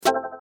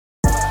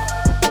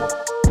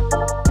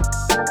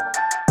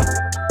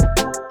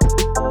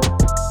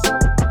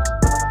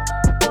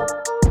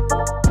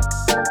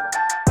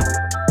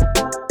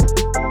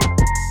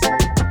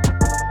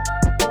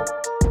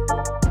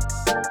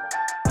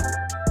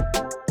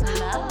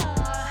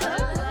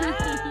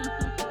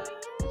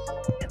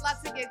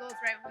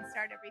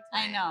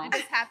I know. I'm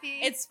just happy.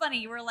 It's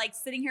funny. We're like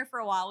sitting here for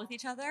a while with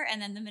each other,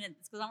 and then the minute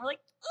this goes on, we're like,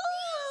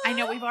 oh. I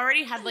know we've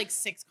already had like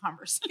 6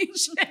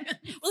 conversations.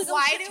 Well,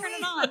 Why do turn we?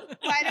 it on?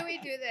 Why do we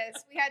do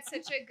this? We had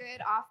such a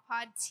good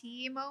off-pod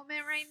tea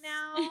moment right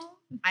now.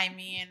 I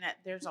mean,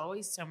 there's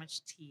always so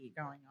much tea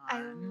going I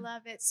on.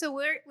 love it. So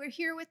we're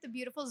here with the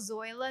beautiful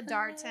Zoila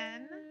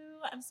Darton.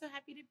 Hello. I'm so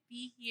happy to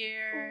be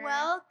here.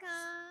 Welcome.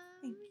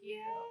 Thank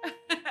you.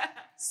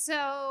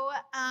 So,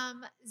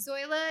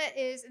 Zoila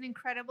is an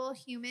incredible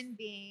human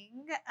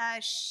being.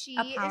 She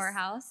A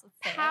powerhouse. Let's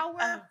say is it.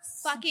 power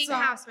fucking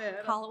stop house.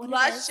 it. Call it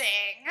what it is.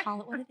 Blushing.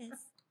 Call it what it is.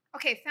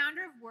 Okay,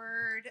 founder of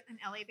Word, an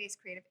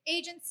LA-based creative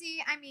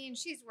agency. I mean,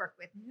 she's worked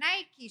with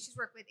Nike. She's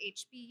worked with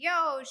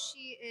HBO.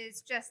 She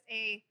is just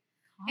a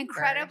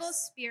incredible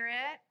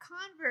spirit.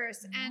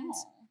 Converse. And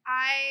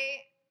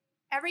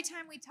every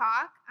time we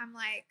talk, I'm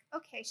like,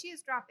 okay, she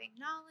is dropping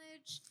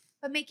knowledge,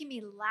 but making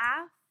me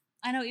laugh.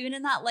 I know, even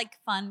in that like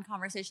fun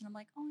conversation, I'm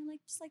like, oh, I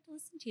just like to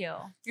listen to you.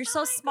 You're Oh so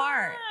my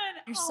smart.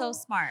 God. You're Oh, so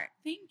smart.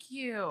 Thank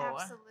you.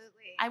 Absolutely.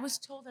 I was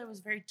told I was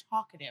very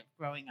talkative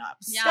growing up.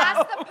 Yeah.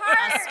 That's the part.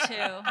 Us too.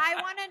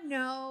 I want to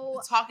know.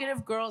 The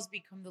talkative girls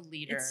become the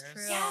leaders. It's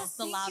true. Yes,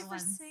 The thank loud you for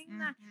ones. saying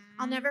that. Mhm.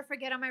 I'll never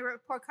forget on my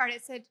report card,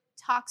 it said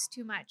talks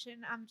too much.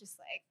 And I'm just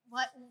like,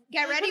 what?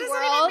 Get Like, ready, what does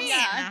that even world. mean?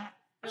 Yeah. What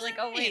You're does like,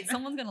 that oh wait, mean?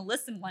 someone's gonna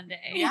listen one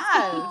day. Yes.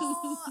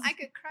 Oh, I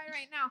could cry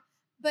right now.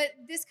 But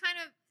this kind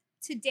of,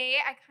 today,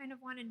 I kind of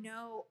want to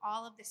know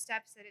all of the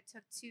steps that it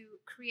took to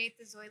create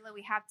the Zoila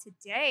we have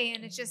today.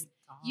 And it's just,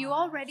 you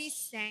already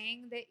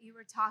sang that you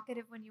were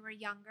talkative when you were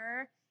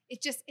younger.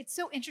 It's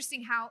so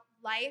interesting how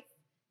life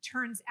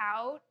turns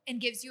out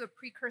and gives you a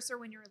precursor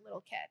when you're a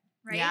little kid,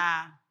 right?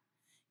 Yeah.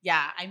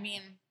 Yeah. I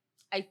mean,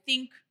 I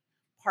think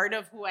part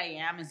of who I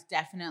am is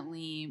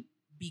definitely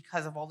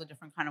because of all the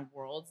different kind of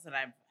worlds that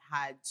I've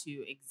had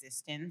to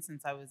exist in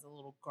since I was a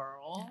little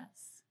girl.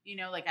 Yes. You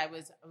know, like I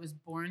was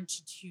born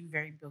to 2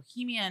 very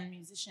bohemian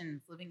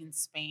musicians living in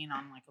Spain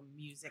on like a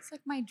music It's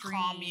like my dream.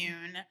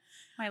 commune.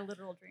 My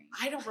literal dream.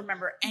 I don't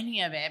remember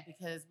any of it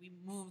because we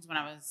moved when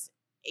I was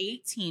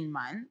 18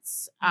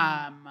 months,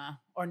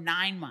 or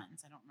 9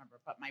 months. I don't remember.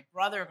 But my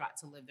brother got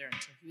to live there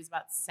until he was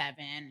about 7.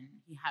 And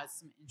he has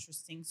some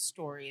interesting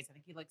stories. I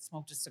think he like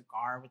smoked a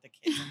cigar with the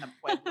kids in the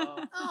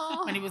pueblo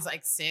Oh. when he was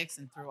like 6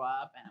 and threw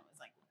up. And it was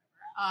like,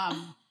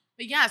 whatever.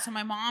 But yeah, so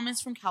my mom is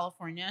from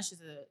California.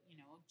 She's a,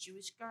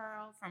 Jewish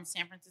girl from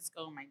San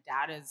Francisco. My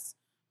dad is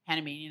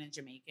Panamanian and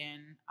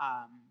Jamaican,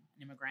 an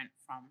immigrant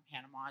from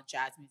Panama,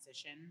 jazz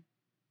musician.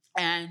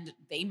 And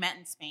they met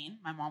in Spain.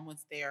 My mom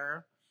was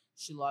there.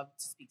 She loved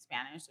to speak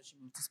Spanish, so she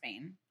moved to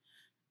Spain.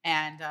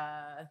 And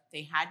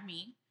they had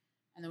me.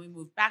 And then we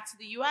moved back to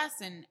the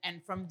U.S.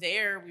 And from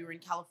there, we were in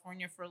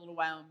California for a little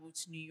while and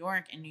moved to New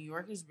York. And New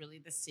York is really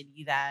the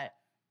city that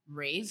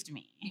raised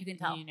me. You can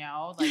tell.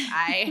 Like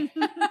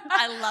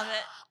I love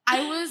it.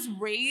 I was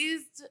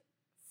raised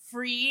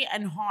free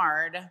and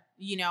hard,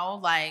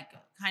 like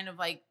kind of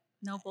like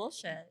No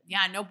bullshit.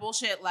 yeah, no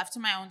bullshit, left to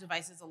my own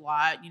devices a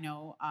lot.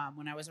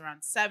 When I was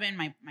around 7,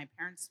 my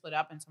parents split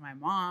up, and so my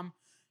mom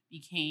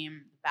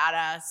became the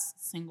badass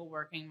single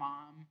working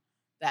mom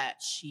that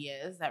she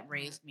is, that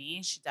raised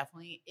me. She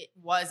definitely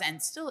was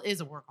and still is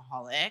a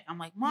workaholic. I'm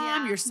like, Mom,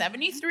 Yeah. you're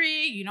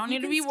 73. You don't need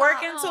to can be stop.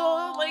 working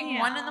till like Oh,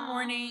 1 in the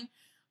morning.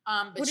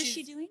 But What is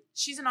she doing?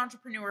 She's an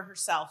entrepreneur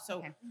herself. So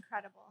Okay.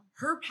 Incredible.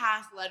 her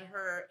path led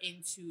her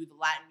into the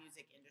Latin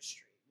music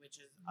industry, which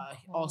is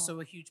Cool. also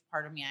a huge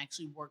part of me. I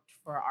actually worked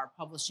for our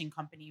publishing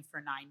company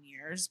for 9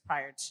 years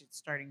prior to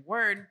starting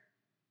Word.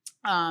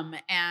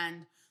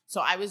 And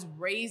so I was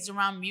raised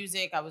around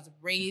music. I was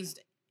raised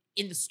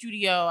in the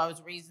studio. I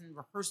was raised in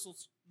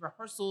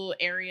rehearsal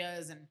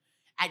areas and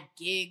at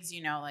gigs,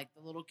 like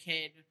the little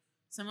kid,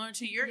 similar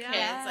to your kids,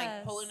 like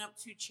Yes. pulling up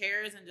 2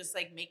 chairs and just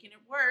like making it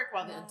work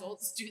while the Yes.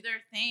 adults do their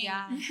thing.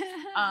 Yeah.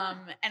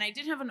 And I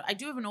do have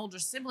an older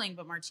sibling,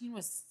 but Martine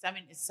is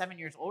 7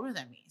 years older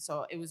than me.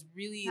 So it was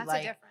really That's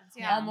like a difference.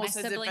 Yeah. Yeah. almost my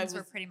as if I siblings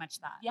were was- pretty much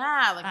that.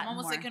 yeah, like That I'm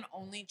almost and like more. an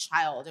only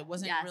child. It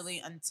wasn't Yes. really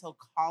until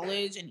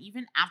college and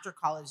even after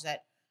college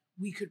that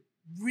we could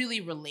really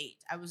relate.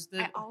 I was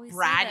the I always say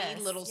bratty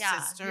this. little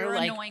Yeah, sister, You're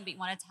like annoying, but you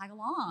want to tag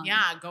along.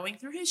 yeah, going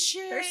through his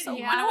shit. They're so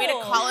He went away to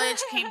cool. college,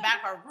 came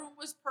back, our room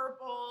was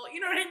purple. You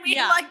know what I mean?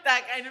 Yeah. Like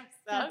that kind of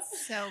stuff.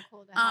 That's so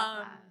cool to have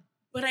that.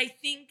 But I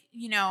think,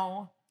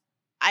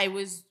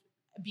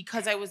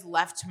 because I was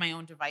left to my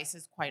own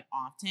devices quite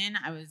often,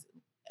 I was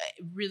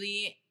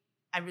really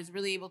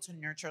able to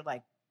nurture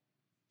like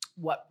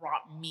what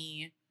brought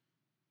me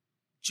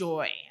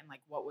joy and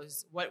like what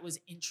was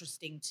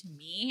interesting to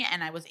me,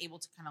 and I was able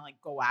to kind of like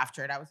go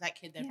after it. I was that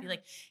kid that'd be Yeah.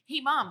 like,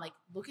 "Hey mom, like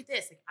look at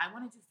this. Like I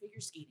want to do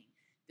figure skating.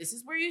 This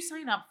is where you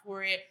sign up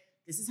for it.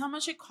 This is how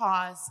much it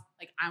costs.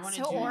 Like I want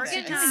to So do organized.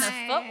 this." Doing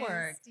the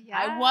footwork.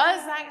 I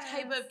was that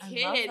type of I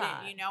kid. love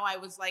that. I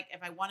was like,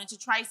 if I wanted to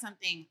try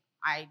something,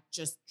 I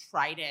just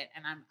tried it.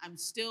 And I'm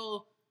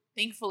still,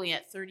 thankfully,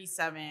 at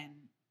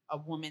 37, a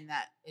woman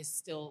that is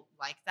still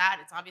like that.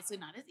 It's obviously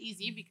not as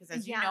easy because,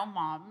 as you Yeah. know,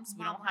 moms,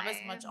 we Mom don't have as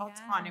life, much yeah.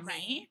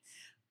 autonomy.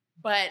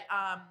 But,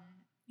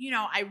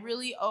 I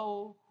really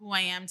owe who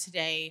I am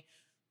today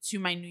to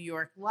my New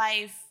York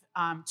life,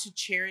 to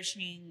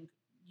cherishing,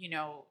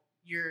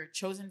 your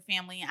chosen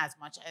family as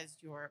much as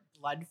your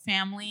blood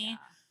family.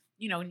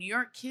 Yeah. New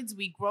York kids,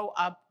 we grow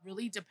up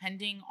really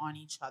depending on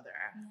each other.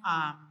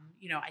 Yeah.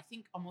 I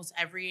think almost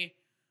every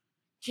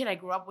kid I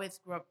grew up with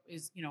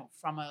is,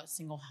 from a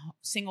single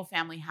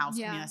family house,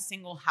 I mean, a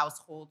single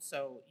household.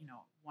 So,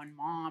 one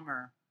mom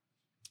or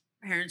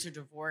parents are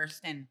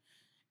divorced, and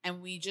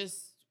we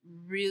just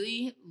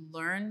really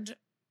learned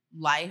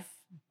life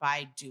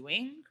by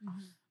doing.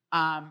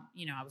 I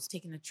was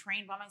taking the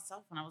train by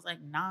myself when I was like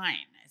 9.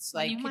 It's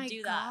like, you could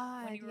do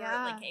that when you were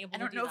like able I to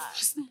don't do know that. if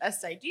it's the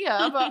best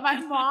idea, but my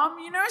mom,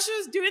 she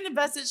was doing the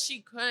best that she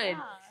could.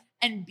 Yeah.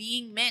 And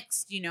being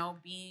mixed,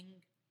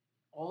 being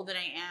all that I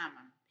am.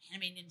 I'm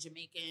Panamanian,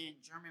 Jamaican,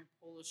 German,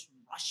 Polish,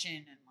 Russian,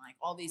 and like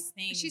all these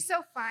things. She's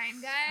so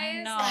fine, guys.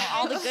 I know,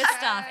 all the good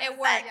stuff. It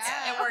worked.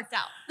 Yeah. It worked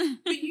out.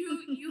 But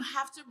you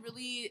have to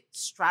really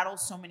straddle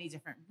so many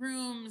different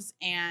rooms,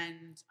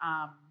 and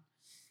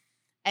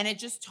it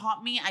just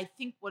taught me. I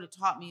think what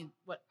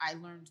I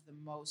learned the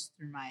most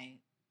through my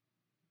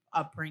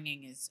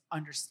upbringing is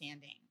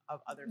understanding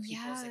of other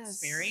people's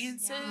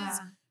experiences,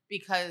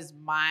 because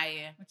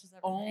Which is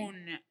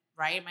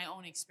my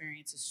own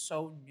experience is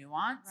so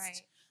nuanced.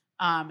 Right.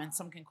 And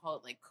some can call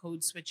it like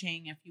code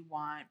switching if you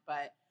want,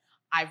 but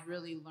I've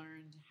really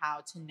learned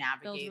how to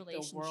navigate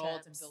the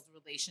world and build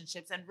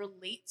relationships and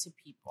relate to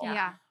people.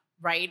 Yeah.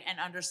 Right. And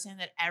understand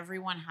that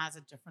everyone has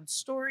a different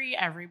story.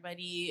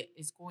 Everybody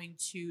is going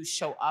to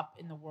show up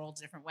in the world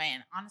a different way.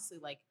 And honestly,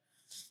 like,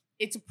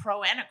 it's a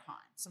pro and a con.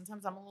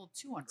 Sometimes I'm a little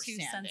too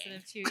understanding. Too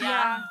sensitive too.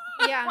 Yeah.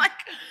 Yeah. Like,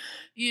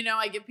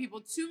 I give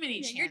people too many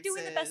chances. You're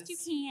doing the best you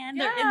can.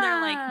 Yeah. And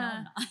they're like, no,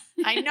 I'm not.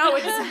 I know,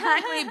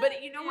 exactly.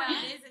 But you know what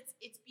it is?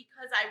 It's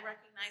because I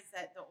recognize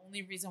that the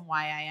only reason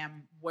why I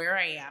am where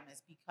I am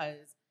is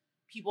because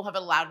people have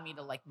allowed me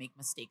to like make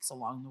mistakes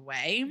along the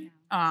way.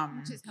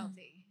 Which is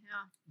healthy.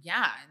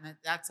 Yeah. And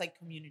that's like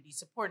community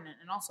support.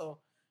 And also,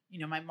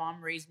 my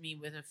mom raised me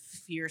with a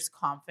fierce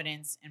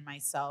confidence in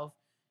myself.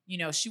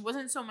 She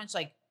wasn't so much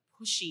like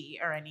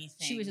pushy or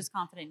anything. She was just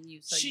confident in you.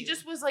 So she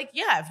just was like,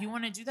 yeah, if you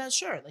want to do that,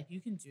 sure. Like you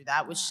can do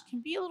that, which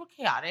can be a little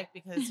chaotic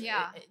because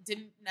it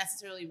didn't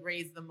necessarily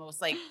raise the most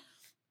like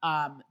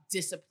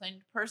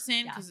disciplined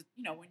person. Because,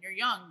 when you're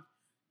young,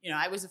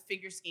 I was a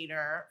figure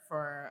skater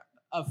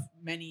of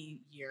many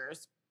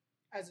years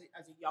as a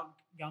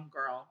young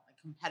girl, like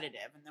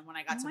competitive. And then when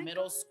I got to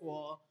middle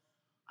school,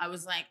 I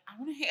was like, I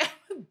want to hang out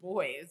with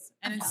boys.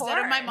 And instead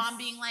of my mom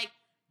being like,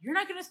 you're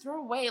not going to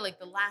throw away like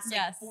the last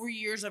 4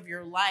 years of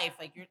your life.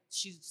 Like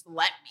she's just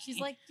let me. She's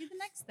like, do the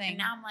next thing. And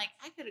now I'm like,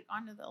 I could have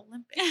gone to the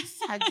Olympics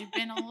had you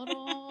been a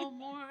little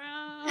more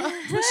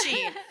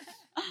pushy.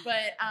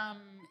 But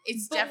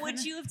it's definitely.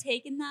 Would you have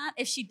taken that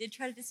if she did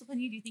try to discipline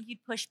you? Do you think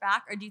you'd push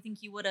back, or do you think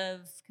you would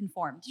have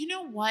conformed? You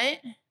know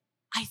what?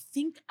 I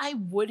think I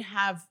would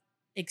have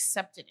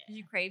accepted it. Did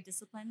you crave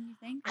discipline, you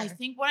think? I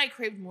think what I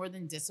craved more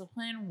than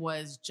discipline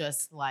was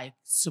just like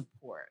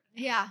support.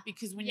 Yeah.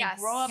 Because when you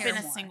grow up in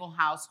a single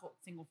household,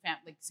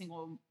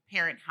 single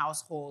parent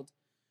household,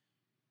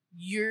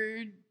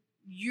 you're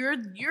your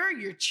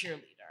cheerleader.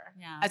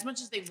 Yeah. As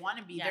much as they want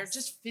to be, they're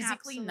just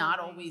physically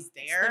not always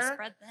there. They're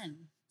spread thin.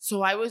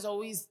 So I was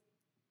always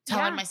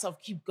telling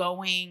myself, keep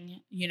going,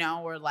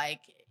 or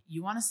like,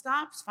 you want to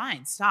stop?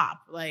 Fine,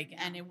 stop. Like,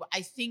 and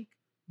I think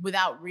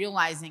without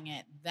realizing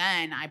it,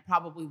 then I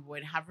probably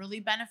would have really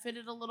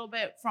benefited a little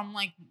bit from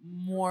like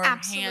more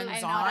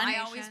hands-on.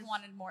 I always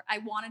wanted more. I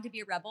wanted to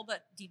be a rebel,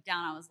 but deep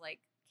down I was like,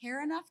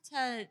 care enough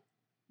to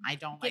I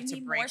don't like give to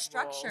me break more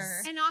structure.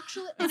 rules. And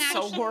actually,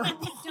 so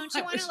horrible. Don't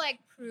you want to like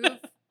prove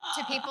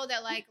to people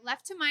that like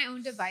left to my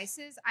own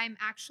devices, I'm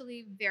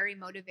actually very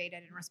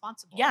motivated and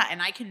responsible. Yeah,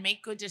 and I can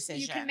make good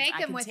decisions. You can make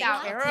them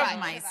without take care of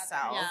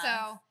myself. Yeah.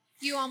 So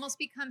you almost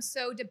become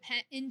so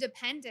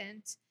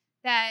independent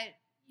that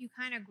you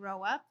kind of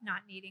grow up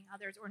not needing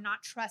others or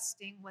not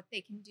trusting what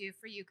they can do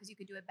for you because you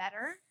could do it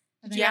better.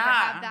 Did you ever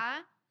have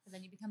that? But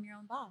then you become your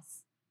own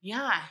boss.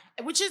 Yeah,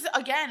 which is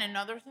again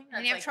another thing that's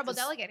and you have like trouble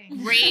delegating.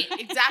 Great,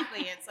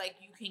 exactly. It's like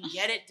you can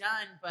get it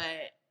done, but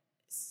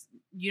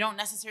you don't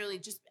necessarily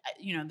just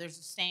there's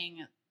a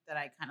saying that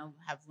I kind of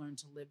have learned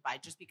to live by: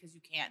 just because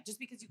you can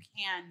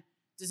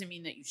doesn't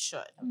mean that you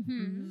should.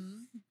 Mm-hmm.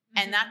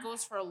 And that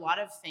goes for a lot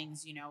of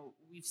things.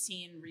 We've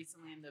seen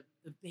recently in the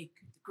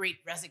great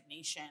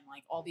resignation,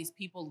 like all these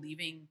people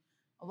leaving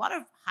a lot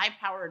of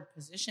high-powered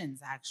positions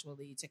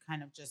actually to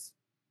kind of just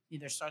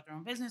either start their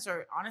own business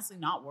or honestly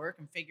not work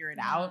and figure it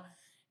out.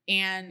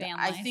 And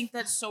I think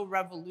that's so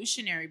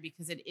revolutionary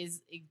because it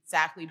is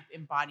exactly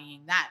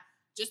embodying that.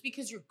 Just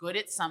because you're good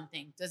at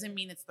something doesn't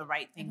mean it's the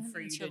right thing for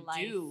you to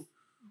do.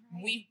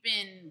 Right. We've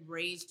been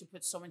raised to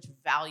put so much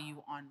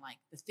value on like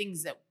the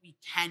things that we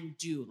can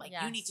do. Like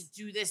you need to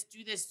do this,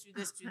 do this, do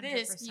this, do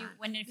this.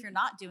 If you're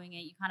not doing it,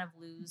 you kind of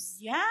lose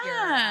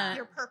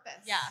your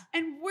purpose. Yeah.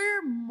 And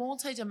we're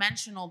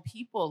multidimensional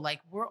people.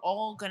 Like we're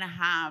all going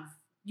to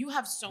you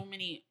have so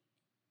many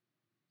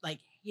like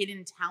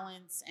hidden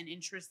talents and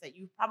interests that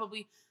you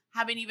probably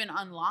haven't even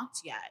unlocked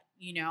yet,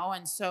 you know?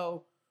 And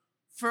so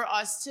for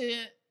us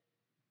to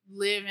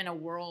live in a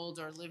world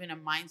or live in a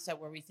mindset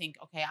where we think,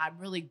 okay, I'm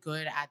really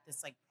good at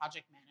this like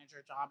project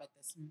manager job at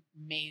this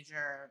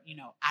major, you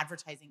know,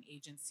 advertising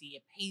agency.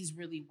 It pays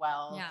really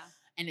well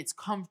and it's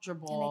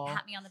comfortable. And they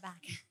pat me on the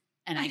back.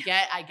 And I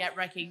get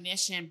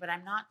recognition, but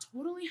I'm not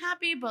totally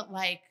happy, but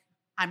like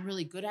I'm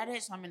really good at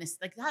it. So I'm going to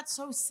like, that's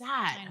so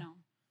sad. I know.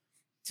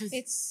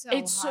 It's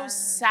so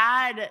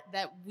sad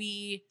that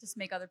we just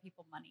make other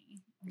people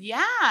money.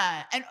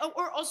 Yeah. And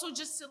or also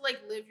just to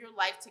like live your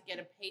life to get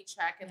a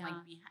paycheck and like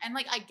be, and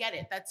like I get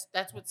it.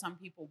 That's what some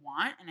people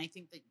want, and I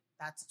think that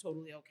that's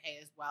totally okay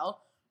as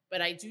well.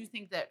 But I do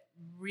think that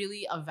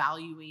really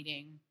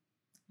evaluating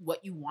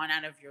what you want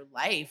out of your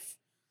life,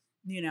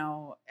 you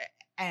know,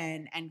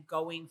 and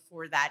going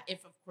for that,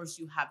 if of course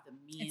you have the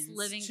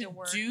means to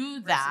work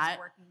do that.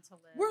 Working to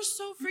live. We're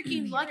so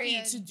freaking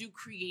lucky to do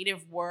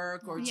creative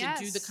work or to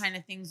do the kind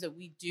of things that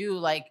we do.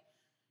 Like,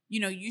 you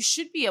know, you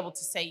should be able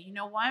to say, you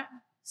know what,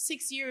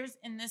 6 years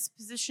in this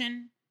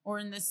position or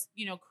in this,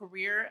 you know,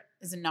 career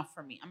is enough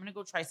for me. I'm going to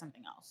go try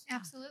something else.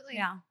 Absolutely.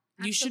 Yeah.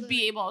 You should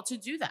be able to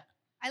do that.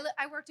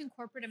 I worked in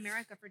corporate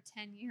America for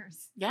 10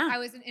 years. Yeah. I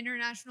was an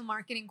international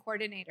marketing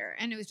coordinator,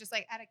 and it was just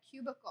like at a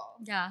cubicle.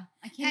 Yeah.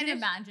 I can't even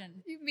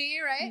imagine.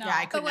 Me, right? No. Yeah,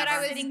 I could But when I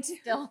was sitting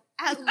still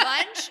at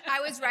lunch, I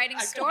was writing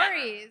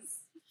stories.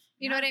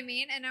 You know what I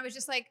mean? And I was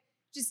just like,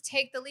 just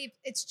take the leap.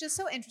 It's just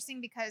so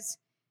interesting because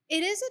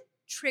it is a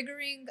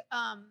triggering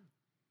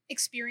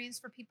experience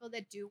for people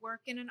that do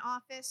work in an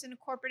office, in a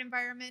corporate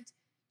environment,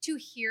 to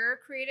hear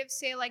creatives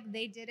say like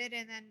they did it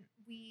and then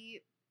we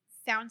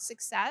found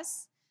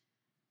success.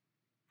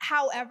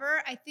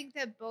 However, I think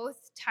that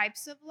both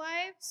types of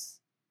lives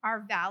are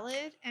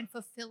valid and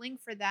fulfilling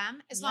for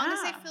them as long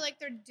as they feel like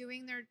they're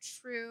doing their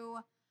true,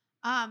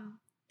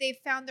 they've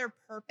found their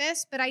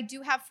purpose. But I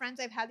do have friends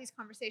I've had these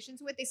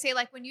conversations with. They say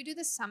like, when you do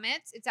the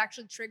summits, it's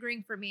actually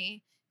triggering for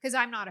me because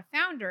I'm not a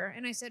founder.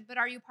 And I said, but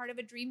are you part of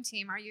a dream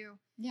team? Are you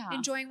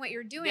enjoying what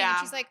you're doing? Yeah. And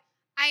she's like,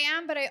 I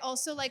am, but I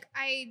also like,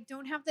 I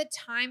don't have the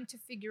time to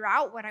figure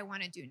out what I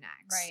want to do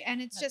next. Right.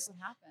 And it's that's just, what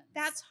happens.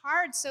 that's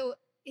hard. So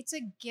it's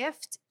a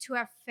gift to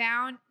have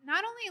found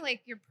not only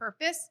like your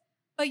purpose,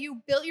 but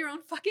you built your own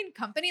fucking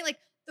company. Like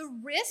the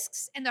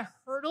risks and the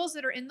hurdles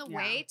that are in the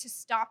way to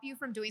stop you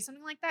from doing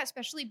something like that,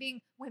 especially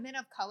being women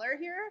of color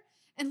here.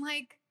 And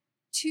like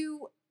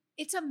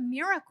it's a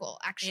miracle,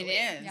 actually.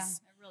 It is. Yeah,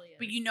 it really is.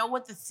 But you know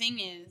what the thing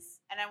is,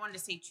 and I wanted to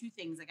say two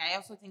things. Like I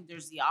also think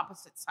there's the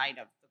opposite side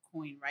of the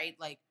coin, right?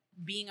 Like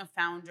being a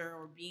founder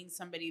or being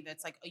somebody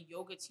that's like a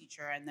yoga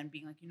teacher and then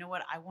being like, you know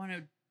what, I want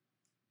to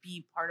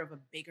be part of a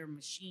bigger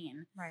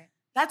machine. Right.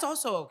 That's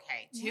also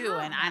okay too.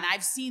 Yeah. And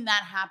I've seen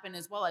that happen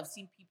as well. I've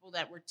seen people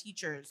that were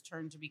teachers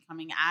turn to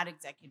becoming ad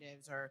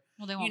executives or,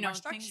 they want you know, more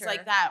structure. things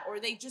like that. Or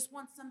they just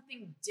want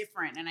something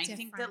different. And I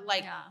think that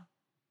like, yeah.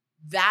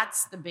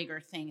 that's the bigger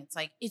thing. It's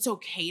like, it's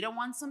okay to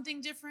want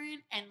something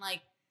different. And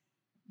like,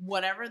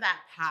 whatever that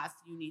path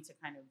you need to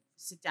kind of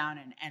sit down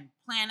and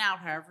plan out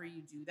however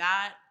you do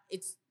that,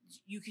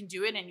 you can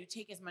do it and you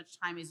take as much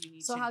time as you need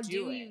to do it. So how do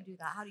you do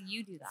that? How do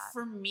you do that?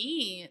 For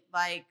me,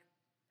 like,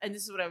 and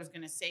this is what I was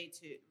going to say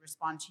to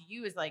respond to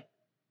you is like,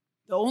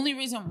 the only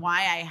reason why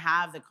I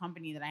have the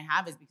company that I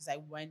have is because I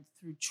went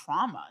through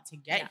trauma to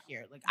get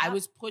here. Like I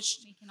was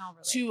pushed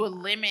to a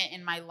limit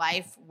in my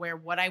life where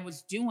what I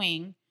was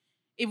doing,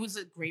 it was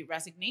a great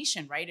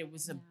resignation, right? It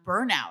was a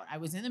burnout. I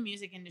was in the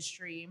music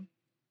industry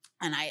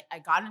and I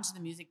got into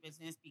the music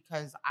business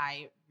because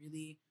I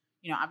really,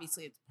 you know,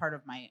 obviously it's part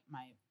of my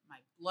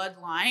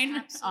bloodline.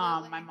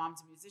 Absolutely. My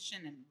mom's a musician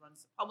and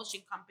runs a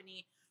publishing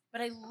company,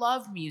 but I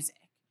love music.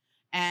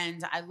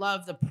 And I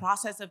love the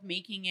process of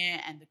making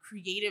it and the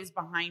creatives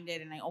behind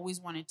it. And I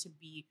always wanted to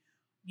be,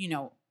 you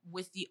know,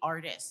 with the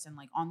artists and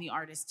like on the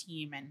artist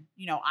team. And,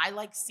 you know, I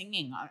like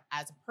singing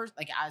as a person,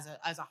 like as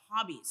a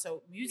hobby.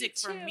 So music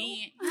for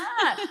me,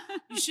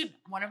 you should,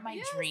 one of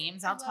my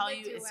dreams, I'll tell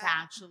you, is to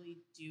actually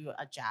do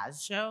a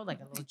jazz show, like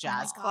a little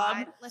jazz club.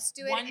 God. Let's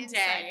do it one inside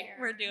day. here.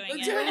 We're doing We'll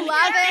it. do it.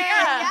 Love it.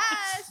 Yeah.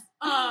 Yes.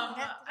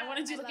 I want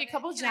to do I like love a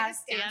couple it. Can I jazz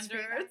just dance for you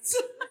guys? standards.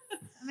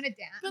 I'm gonna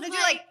dance. But I'm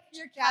gonna like, do like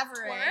your jazz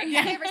twerk.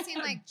 Yeah. Have you ever seen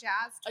like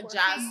jazz A twerking?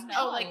 jazz,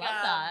 No, like I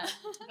love that.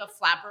 like a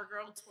flapper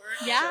girl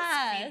twerk. Yes.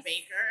 Josephine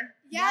Baker.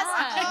 Yes.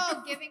 Yes.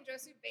 Oh, giving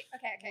Josie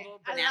okay.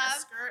 Little I banana love.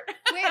 skirt.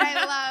 Wait,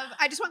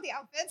 I just want the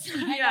outfits.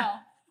 I Yeah.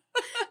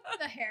 know.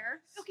 The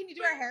hair. Oh, can you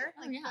do our hair?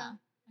 Oh, Like yeah.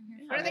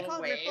 What are they Little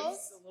called? waves,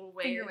 Ripples? a little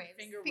wave, Finger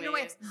waves. Finger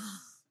waves.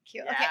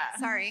 Cute. Yeah. Okay,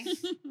 sorry.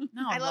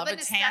 No, I I love a an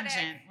aesthetic.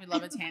 tangent. We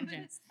love a I love an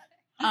tangent.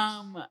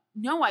 aesthetic.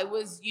 No,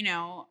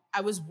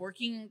 I was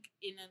working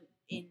in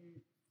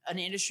an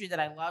industry that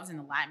I loved in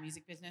the Latin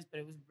music business, but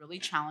it was really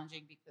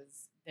challenging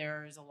because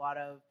there's a lot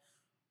of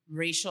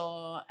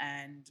racial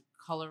and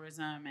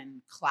colorism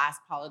and class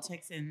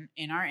politics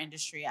in our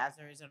industry as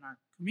there is in our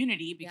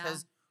community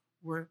because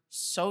we're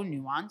so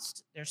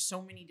nuanced. There's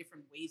so many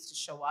different ways to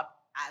show up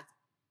as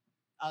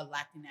a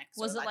Latinx.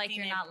 Was or it like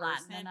you're not Latina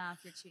Latin person. enough?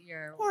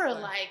 You're Or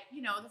like,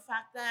 you know, the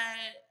fact that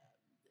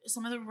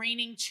some of the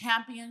reigning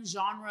champion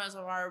genres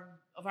of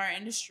our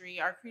industry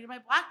are created by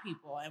Black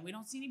people, and we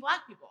don't see any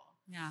Black people.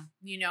 Yeah.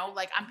 You know,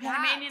 like I'm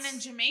Panamanian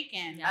and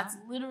Jamaican. Yeah. That's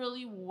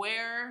literally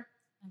where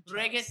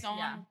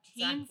reggaeton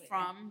came exactly.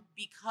 from,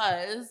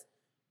 because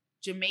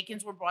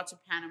Jamaicans were brought to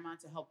Panama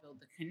to help build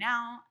the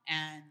canal,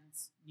 and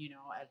you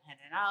know, El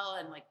General,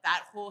 and like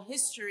that whole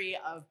history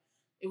of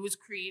it was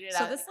created.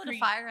 So this lit a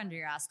fire under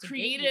your ass.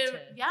 Creative,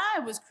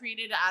 it was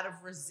created out of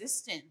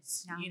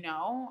resistance. Yeah. You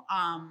know,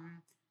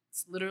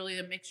 it's literally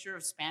a mixture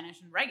of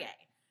Spanish and reggae,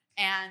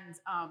 and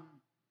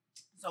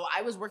so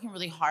I was working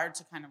really hard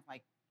to kind of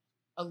like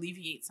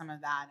alleviate some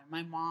of that. And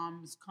my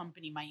mom's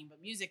company,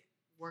 Maimba Music,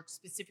 works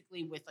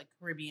specifically with like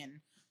Caribbean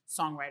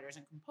songwriters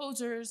and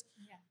composers.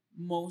 Yeah.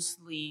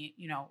 Mostly,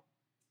 you know,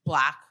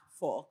 Black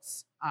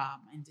folks,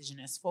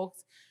 indigenous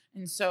folks.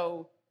 And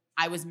so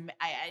I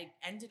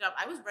ended up,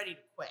 I was ready to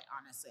quit,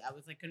 honestly. I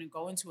was like going to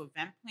go into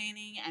event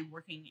planning and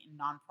working in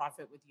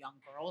nonprofit with young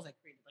girls. I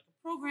created like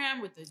a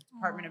program with the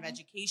Department of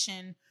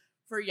Education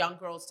for young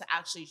girls to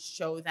actually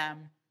show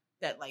them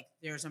that like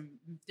there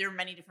are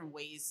many different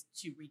ways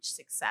to reach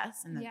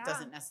success, and that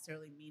doesn't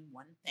necessarily mean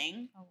one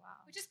thing. Oh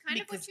wow. Which is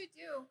kind of what you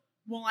do.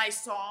 Well, I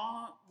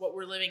saw what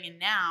we're living in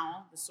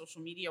now, the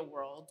social media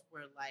world,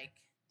 where like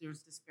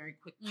there's this very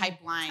quick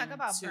pipeline Talk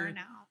about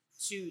burnout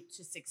to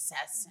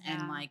success,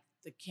 and like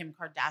the Kim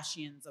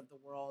Kardashians of the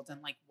world,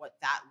 and like what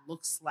that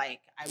looks like.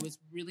 I was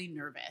really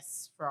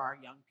nervous for our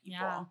young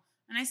people,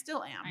 and I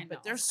still am.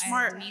 But they're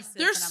smart.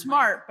 They're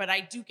smart, but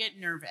I do get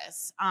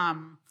nervous.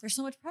 There's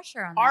so much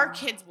pressure on our them.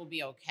 kids will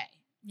be okay.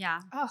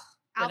 Yeah. Oh,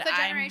 Alpha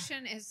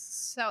generation is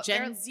so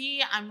Gen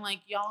Z. I'm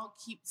like, y'all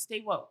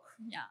stay woke.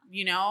 Yeah.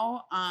 You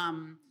know?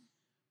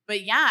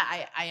 But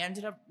yeah, I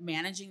ended up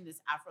managing this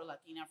Afro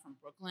Latina from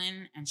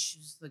Brooklyn, and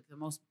she's like the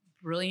most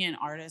brilliant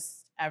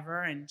artist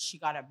ever. And she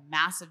got a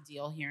massive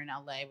deal here in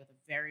LA with a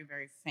very,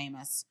 very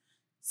famous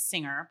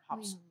singer,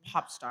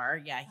 pop star.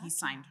 Yeah, he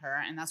signed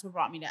her, and that's what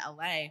brought me to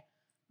LA.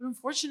 But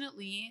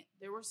unfortunately,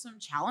 there were some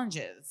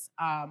challenges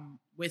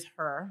with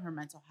her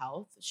mental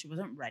health. She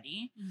wasn't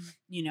ready.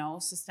 You know,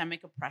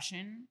 systemic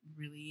oppression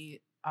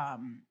really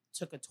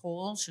took a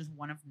toll. She was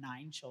one of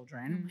 9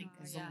 children. Like,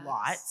 it was a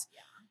lot.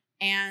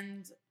 Yeah.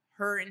 And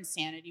her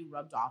insanity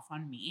rubbed off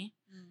on me.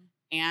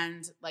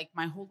 And like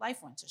my whole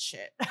life went to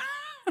shit.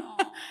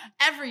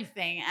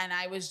 Everything. And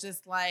I was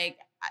just like,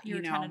 you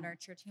were trying to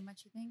nurture too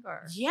much, you think?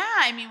 Or yeah,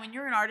 I mean, when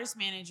you're an artist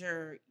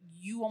manager,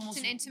 you almost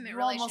it's an intimate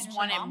almost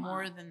want it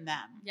more than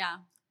them. Yeah.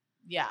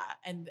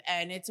 And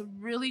it's a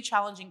really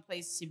challenging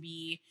place to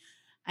be.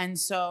 And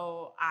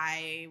so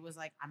I was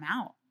like, I'm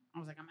out.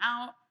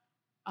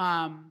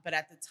 But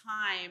at the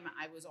time,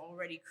 I was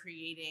already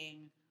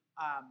creating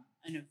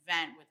an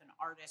event with an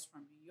artist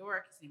from New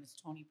York. His name is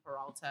Tony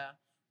Peralta.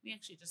 We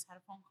actually just had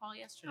a phone call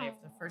yesterday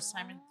for the first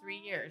time in 3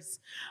 years.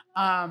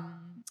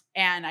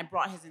 And I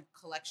brought his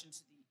collection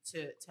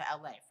to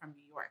LA from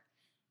New York.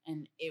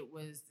 And it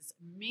was this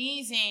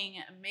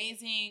amazing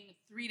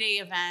 3-day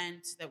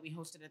event that we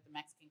hosted at the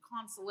Mexican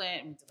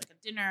consulate. And we did like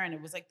a dinner. And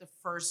it was like the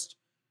first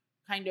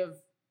kind of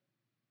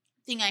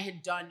thing I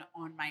had done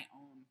on my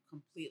own,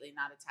 completely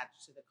not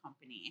attached to the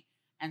company.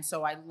 And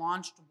so I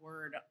launched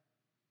Word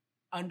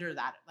under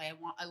that. Like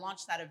I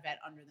launched that event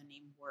under the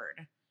name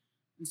Word.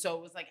 And so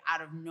it was like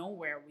out of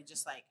nowhere, we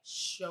just like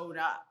showed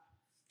up.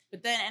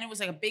 But then, and it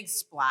was like a big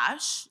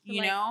splash,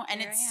 you know,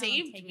 and it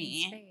saved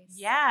me. Space.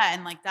 Yeah.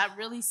 And like that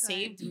really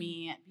saved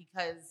me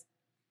because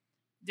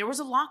there was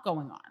a lot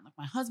going on. Like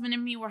my husband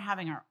and me were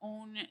having our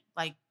own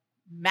like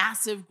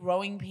massive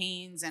growing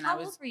pains. And How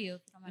old were you?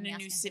 In a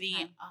new city.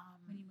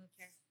 When you moved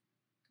here?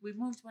 We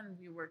moved when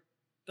we were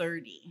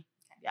 30.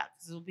 Okay. Yeah.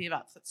 Because it'll be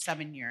about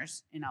 7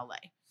 years in LA.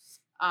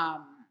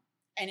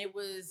 And it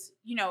was,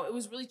 you know, it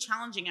was really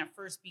challenging at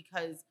first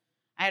because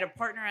I had a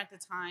partner at the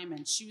time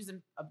and she was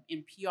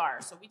in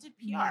PR. So we did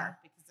PR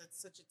because that's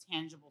such a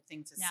tangible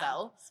thing to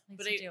sell.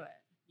 But I do it.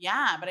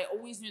 Yeah. But I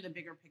always knew the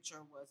bigger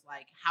picture was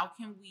like, how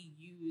can we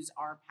use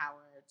our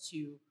power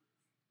to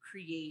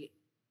create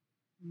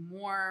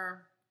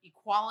more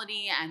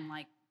equality and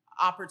like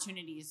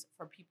opportunities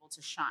for people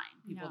to shine,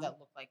 people that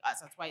look like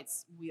us. That's why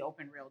we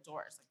open real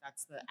doors. Like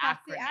that's the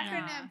acronym. The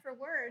acronym for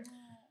Word.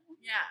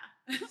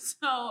 Yeah.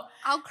 So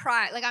I'll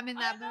cry. Like I'm in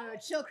that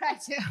mood. She'll cry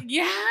too.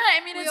 Yeah. I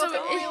mean, we it's open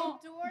real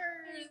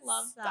doors. I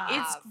love that.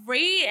 It's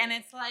great. And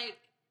it's like,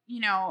 you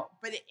know,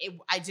 but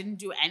I didn't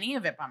do any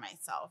of it by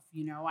myself.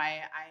 You know,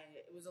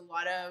 it was a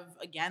lot of,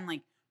 again,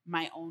 like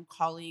my own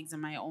colleagues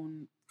and my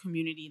own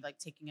community, like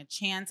taking a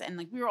chance. And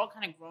like, we were all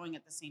kind of growing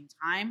at the same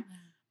time.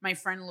 My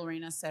friend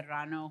Lorena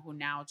Serrano, who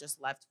now just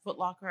left Foot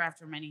Locker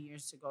after many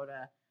years to go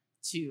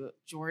to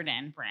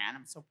Jordan brand.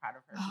 I'm so proud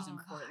of her. She's in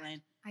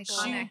Portland.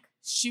 Iconic.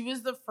 She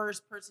was the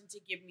first person to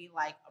give me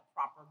like a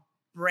proper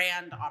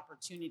brand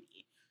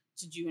opportunity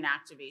to do an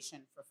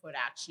activation for Foot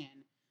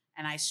Action.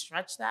 And I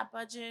stretched that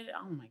budget.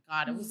 Oh my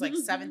God. It was like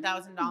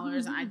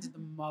 $7,000. And I did the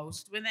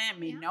most with it.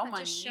 Made no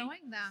money. Just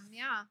showing them.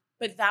 Yeah.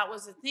 But that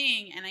was the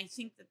thing. And I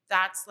think that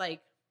that's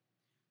like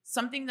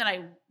something that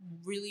I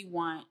really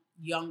want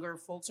younger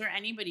folks or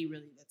anybody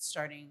really that's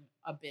starting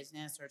a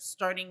business or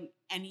starting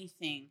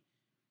anything,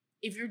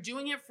 if you're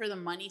doing it for the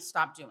money,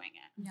 stop doing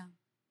it. Yeah.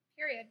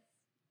 Period.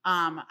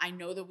 I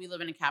know that we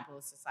live in a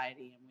capitalist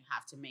society and we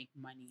have to make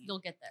money. You'll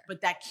get there.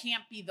 But that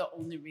can't be the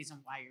only reason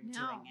why you're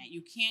doing it.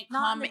 You can't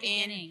Not come in the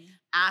in beginning.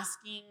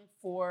 asking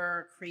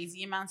for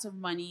crazy amounts of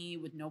money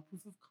with no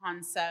proof of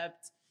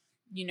concept.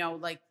 You know,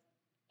 like,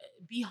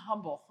 be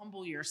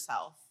humble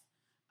yourself,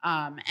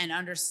 and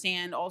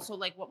understand also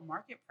like what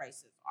market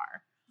prices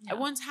are. Yeah. I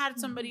once had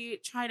somebody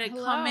try to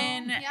Hello. come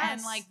in and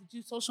Yes. like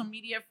do social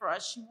media for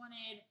us. She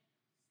wanted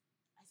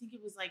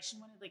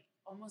like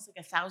almost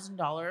like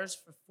 $1,000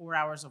 for 4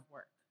 hours of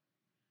work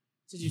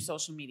to do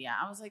social media.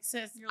 I was like,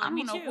 sis, You're like, I don't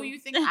 "Me know who too." you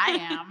think I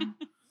am.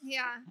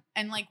 Yeah.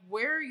 And like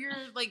where you're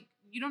like,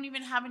 you don't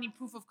even have any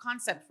proof of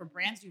concept for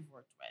brands you've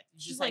worked with. You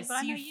She's just like, "But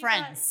I know see you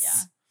friends.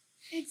 guys."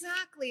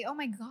 Exactly. Oh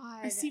my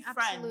God. I see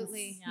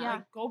Absolutely. friends. Yeah.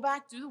 Like, go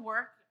back, do the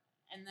work,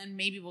 and then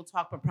maybe we'll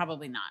talk, but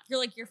probably not. You're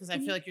like, Because I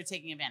feel like you're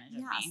taking advantage of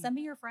me. send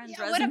me your friends.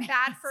 Yeah, what a resumes.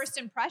 bad first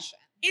impression.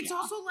 It's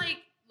also like,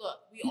 look,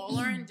 we all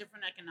are in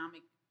different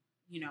economic,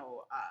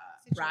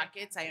 Situation.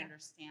 brackets. I Yeah.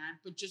 understand,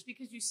 but just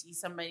because you see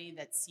somebody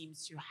that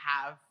seems to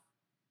have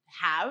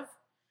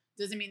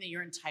doesn't mean that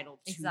you're entitled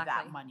to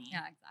that money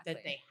Yeah, exactly.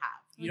 that they have.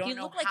 Like, don't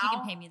know look like how you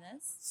can pay me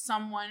this.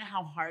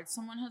 how hard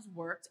someone has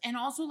worked, and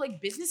also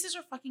like businesses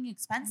are fucking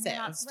expensive. They're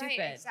not stupid.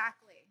 Right,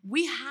 exactly.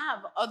 We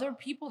have other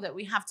people that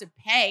we have to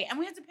pay, and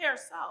we have to pay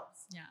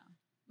ourselves. Yeah.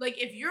 Like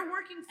if you're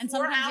working And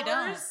 4 sometimes you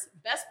hours,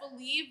 best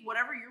believe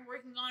whatever you're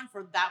working on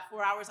for that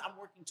 4 hours, I'm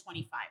working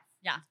 25.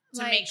 Yeah.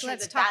 To Like, make sure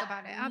let's that talk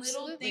that about it.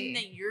 little thing Absolutely.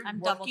 that you're I'm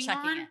double working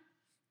checking on it.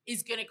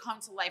 is going to come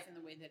to life in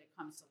the way that it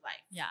comes to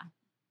life. Yeah.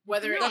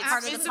 Whether No, it's They're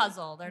part of the physical-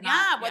 puzzle. They're yeah,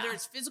 not. whether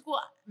it's physical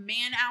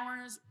man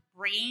hours,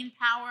 brain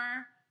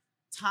power,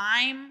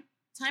 time.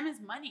 Time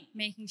is money.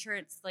 making sure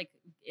it's like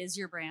is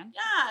your brand.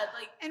 Yeah,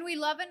 like And we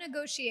love a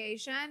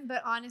negotiation,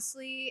 but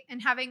honestly,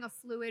 and having a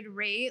fluid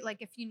rate,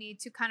 like if you need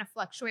to kind of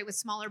fluctuate with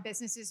smaller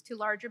businesses to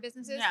larger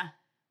businesses, yeah,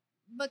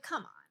 but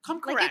come on. come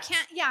Like correct. you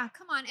can't,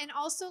 come on. And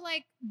also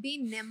like be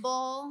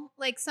nimble.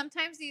 Like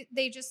sometimes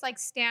they just like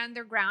stand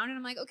their ground and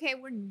I'm like, okay,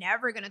 we're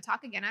never going to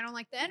talk again. I don't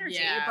like the energy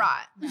Yeah. you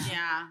brought.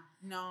 Yeah,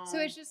 no. So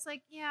it's just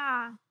like,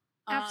 yeah,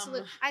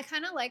 absolutely. Um, I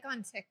kind of like on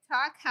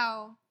TikTok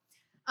how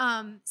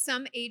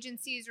some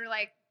agencies are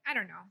like, I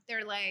don't know,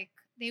 they're like,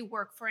 they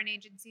work for an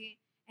agency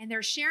and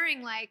they're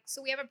sharing like,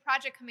 so we have a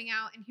project coming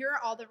out and here are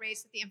all the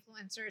rates that the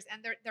influencers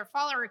and their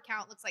follower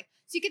count looks like.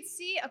 So you could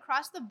see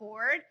across the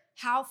board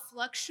how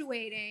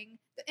fluctuating,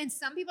 and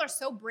some people are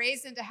so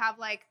brazen to have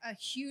like a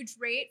huge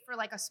rate for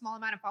like a small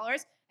amount of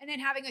followers and then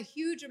having a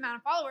huge amount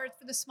of followers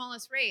for the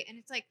smallest rate. And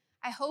it's like,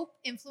 I hope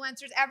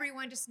influencers,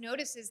 everyone just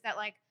notices that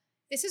like,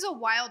 this is a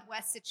Wild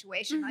West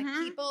situation. Like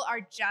Mhm. people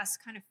are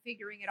just kind of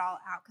figuring it all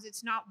out because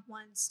it's not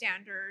one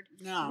standard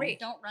no. rate.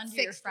 Don't run to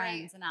your Fixed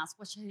friends rate. and ask,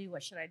 what should I do?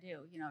 What should I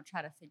do? You know,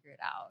 try to figure it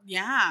out.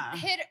 Yeah.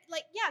 Hit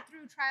like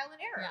through trial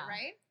and error, Yeah.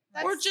 right?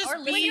 Or just or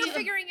be- when listen you're to the-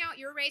 figuring out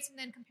your rates and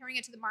then comparing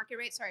it to the market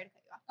rate. Sorry to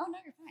cut you off. Oh no,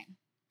 you're fine.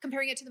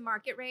 Comparing it to the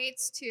market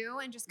rates too,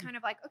 and just kind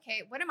of like,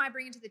 okay, what am I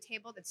bringing to the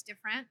table that's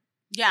different?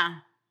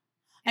 Yeah.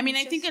 I And mean,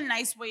 it's I think a just-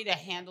 nice way to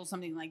handle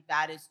something like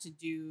that is to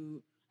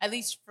do, at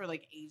least for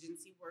like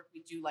agency work, we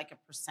do like a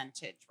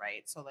percentage,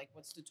 right? So like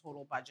what's the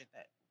total budget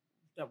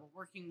that we're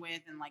working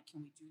with, and like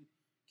can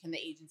the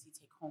agency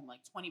take home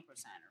like 20%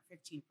 or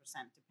 15%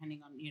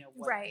 depending on,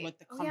 what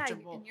the Oh, yeah,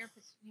 comfortable in your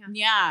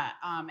yeah.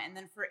 Yeah. And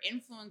then for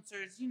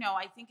influencers,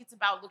 I think it's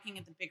about looking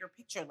at the bigger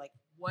picture, like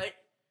what.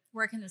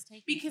 Where can this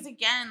take me? Because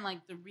again,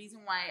 like the reason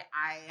why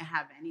I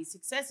have any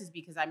success is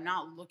because I'm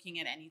not looking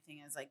at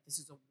anything as like this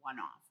is a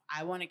one-off.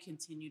 I want to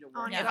continue to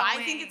work. If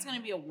I think it's going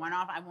to be a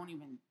one-off, I won't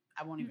even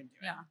do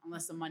Yeah. it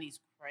unless the money's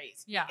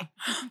crazy. Yeah.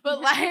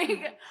 But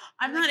like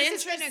I'm not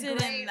This has been a interested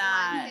great in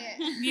that.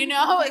 one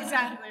hit.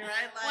 Exactly,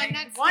 right? Like One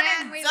night one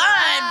stand, and we done,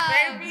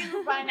 love. baby.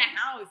 We're buying a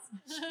house.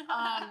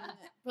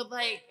 But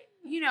like,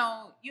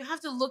 you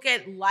have to look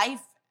at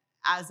life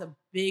as a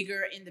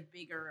bigger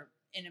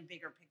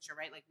picture,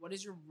 right? Like, what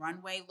does your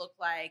runway look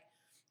like?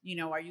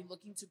 Are you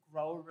looking to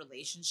grow a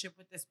relationship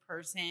with this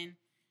person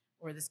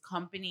or this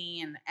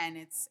company? And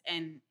it's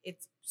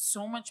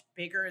so much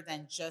bigger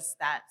than just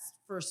that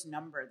first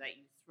number that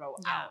you throw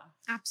out.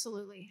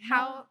 Absolutely.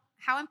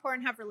 How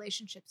important have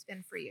relationships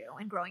been for you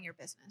in growing your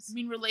business? I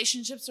mean,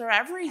 relationships are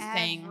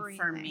everything for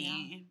Everything,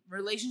 me.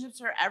 Relationships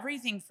are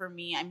everything for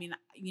me. I mean,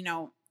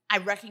 I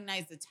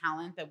recognize the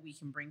talent that we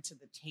can bring to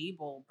the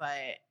table,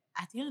 but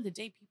at the end of the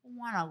day, people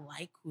want to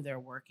like who they're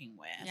working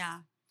with. Yeah.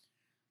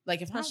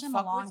 Like if Especially I in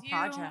don't a fuck long with you,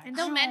 project. And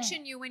they'll I don't-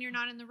 mention you when you're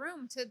not in the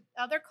room to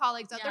other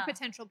colleagues, other Yeah.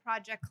 potential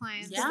project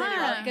clients.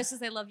 Yeah. I guess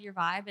they love your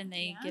vibe and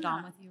they get on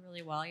Yeah. with you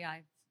really well. Yeah.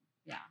 I've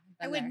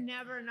I been would there.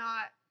 never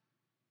not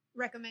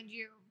recommend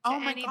you to Oh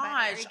my anybody.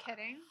 Are gosh. you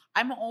kidding?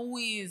 I'm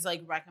always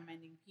like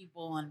recommending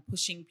people and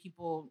pushing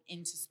people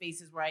into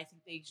spaces where I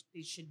think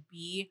they should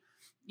be.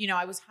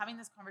 I was having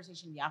this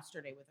conversation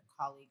yesterday with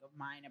a colleague of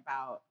mine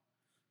about,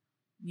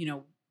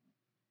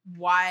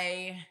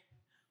 why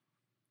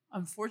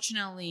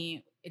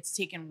unfortunately, it's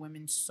taken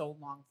women so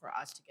long for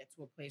us to get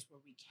to a place where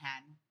we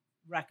can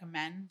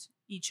recommend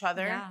each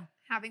other. Yeah,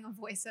 Having a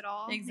voice at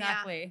all.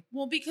 exactly.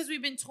 Well, because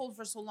we've been told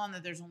for so long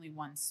that there's only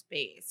one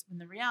space. When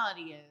the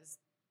reality is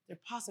their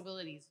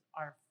possibilities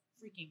are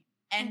freaking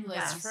endless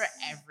Yes. for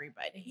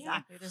everybody.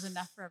 Exactly. There's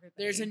enough for everybody.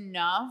 There's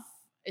enough,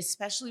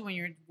 especially when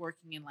you're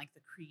working in like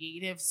the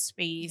creative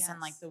space and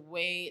like Yes. the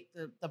way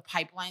the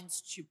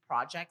pipelines to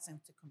projects and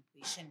to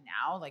completion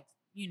now. Like,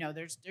 you know,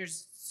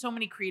 there's so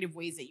many creative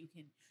ways that you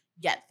can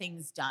get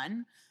things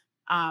done.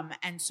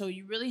 And so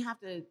you really have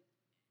to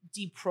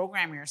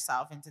deprogram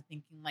yourself into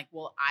thinking like,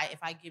 well, if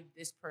I give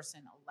this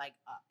person a leg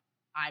up,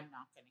 I'm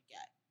not gonna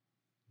get,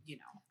 you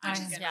know, I'm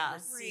Yes. gonna Yeah.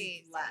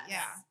 receive Great. less.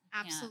 Yeah,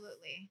 Can't.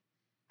 absolutely.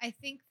 I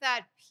think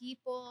that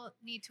people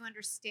need to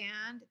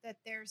understand that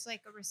there's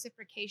like a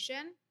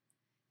reciprocation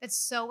that's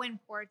so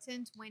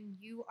important when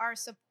you are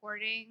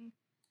supporting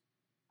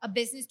a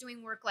business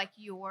doing work like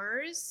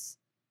yours.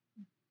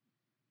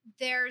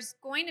 There's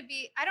going to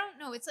be, I don't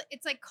know, it's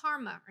like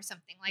karma or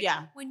something. Like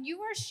Yeah. when you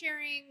are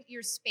sharing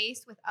your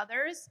space with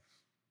others,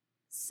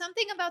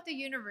 something about the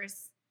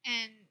universe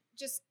and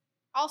just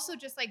also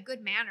just like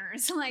good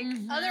manners, like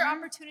other Mhm.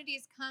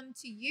 opportunities come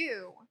to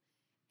you.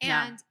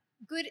 Yeah. And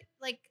good,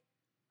 like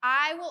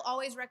I will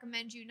always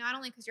recommend you not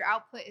only because your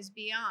output is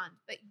beyond,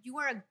 but you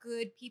are a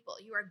good people.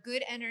 You are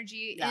good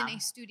energy Yeah. in a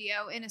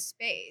studio, in a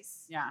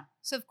space. Yeah.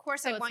 So of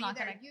course So I it's want you not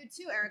there. gonna- You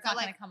too, It's Erica. not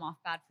Like going to come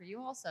off bad for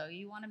you also.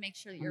 You want to make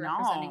sure that you're No.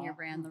 representing your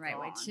brand the right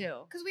way God.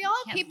 too. because we all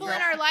have Can't people throw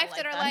in our people life like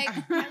that are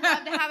that. like, I'd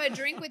love to have a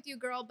drink with you,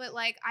 girl, but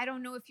like I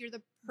don't know if you're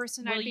the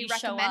person Will I'd be you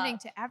show recommending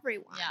up? to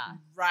everyone. Yeah.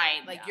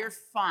 Right. Like Yeah. you're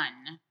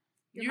fun.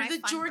 You're You're my the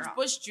fun George girl.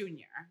 Bush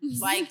Jr.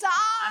 Like Stop!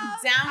 I'm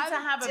down to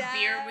I'm have a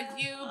beer down. with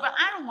you, but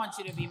I don't want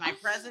you to be my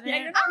president. Yeah,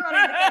 you're not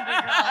running the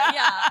country, girl.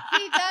 Yeah.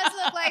 He does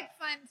look like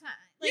fun time.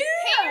 Like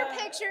paint your Yeah.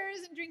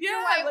 pictures and drink Yeah,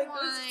 your white like,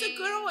 wine. this is a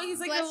good one. He's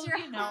like Bless a, your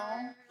you know,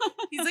 heart.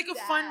 He's like a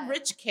fun Dad.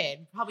 rich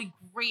kid, probably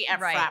great at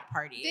Right. frat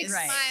parties. Big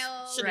Right.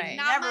 smile. Should've Right.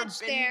 Not never much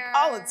been there. in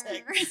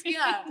politics.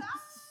 Yeah.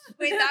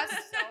 Wait, that's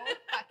so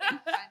fucking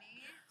funny.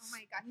 Oh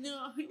my god.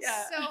 No,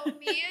 yeah. So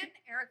me and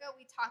Erica,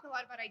 we talk a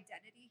lot about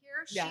identity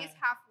here. Yeah. She's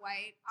half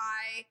white.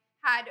 I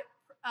had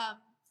a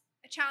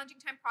challenging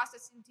time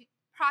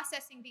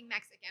processing being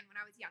Mexican when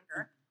I was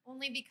younger,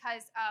 only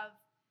because of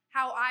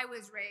how I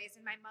was raised,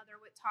 and my mother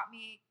would taught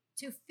me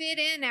to fit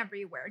in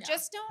everywhere. Yeah.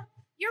 Just don't.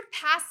 You're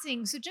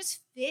passing, so just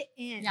fit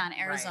in. Yeah, in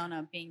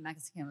Arizona, being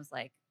Mexican was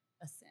like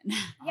a sin.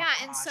 Yeah,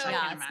 Oh, and gosh, so I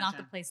yeah, can it's not the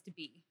imagine. place to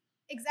be.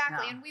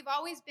 Exactly. Yeah. And we've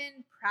always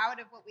been proud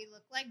of what we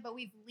look like, but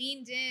we've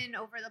leaned in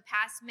over the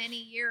past many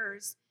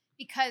years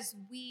because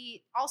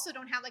we also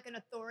don't have like an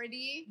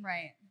authority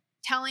Right.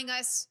 telling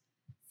us,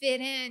 fit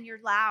in,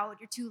 you're loud,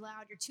 you're too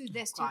loud, you're too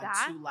this, too God,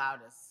 that. too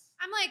loudest.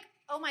 I'm like,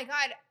 oh my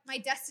God, my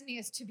destiny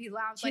is to be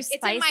loud. Too Like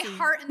it's in my spicy.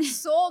 heart and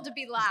soul to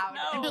be loud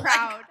No. and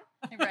proud.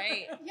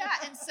 Right. Yeah.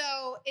 And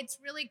so it's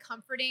really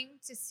comforting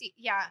to see,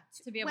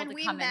 To be able when to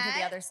we come into the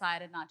met- other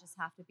side and not just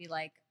have to be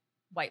like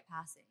white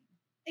passing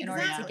in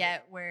order Exactly. to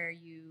get where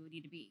you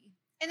need to be.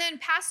 And then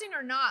passing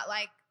or not,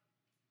 like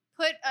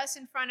put us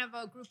in front of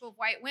a group of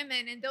white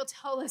women and they'll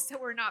tell us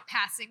that we're not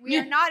passing. We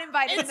are not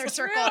invited in their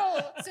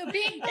circle. So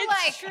being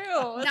like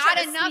true.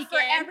 not enough for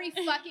every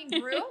fucking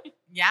group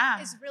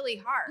Yeah. is really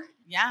hard.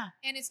 Yeah.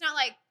 And it's not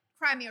like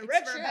Cry Me a It's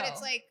River, but true.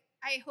 it's like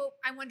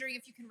I'm wondering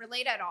if you can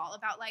relate at all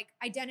about like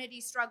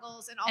identity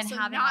struggles and And also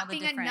having all not the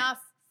being different- enough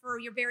for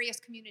your various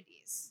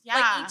communities. Yeah.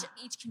 Like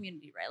each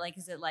community, right? Like,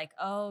 is it like,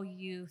 oh,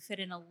 you fit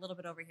in a little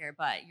bit over here,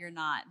 but you're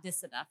not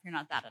this enough. You're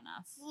not that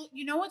enough. Well,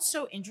 you know what's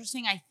so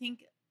interesting? I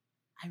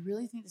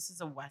really think this is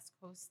a West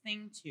Coast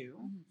thing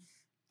too.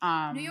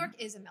 New York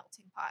is a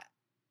melting pot.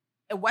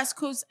 A West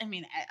Coast, I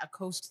mean, a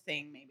coast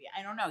thing, maybe.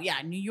 I don't know.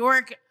 Yeah, New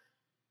York,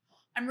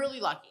 I'm really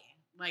lucky.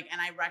 Like,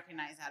 and I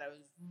recognize that I was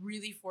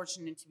really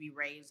fortunate to be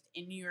raised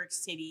in New York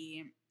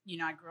City. You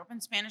know, I grew up in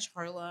Spanish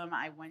Harlem.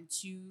 I went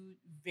to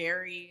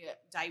very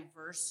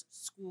diverse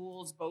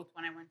schools, both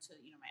when I went to,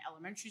 you know, my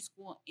elementary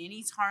school in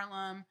East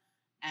Harlem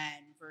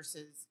and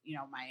versus, you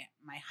know, my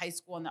high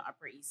school on the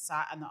Upper East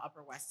Side, on the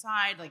Upper West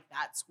Side. Like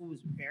that school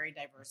was very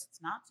diverse.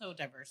 It's not so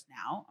diverse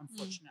now,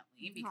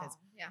 unfortunately, because Oh,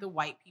 yeah. the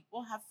white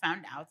people have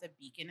found out that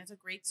Beacon is a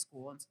great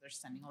school, and so they're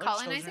sending all their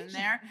children Colonization.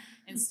 there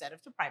instead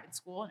of to private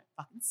school, and it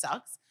fucking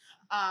sucks.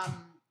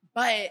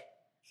 But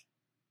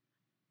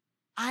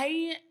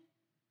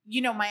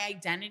my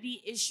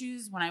identity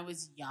issues when I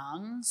was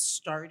young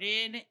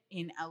started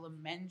in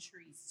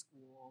elementary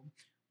school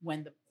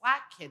when the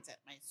Black kids at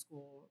my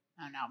school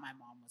found out my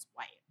mom was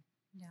white.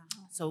 Yeah.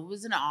 So it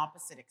was an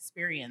opposite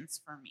experience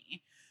for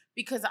me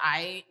because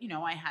I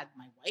had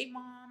my white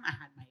mom, I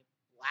had my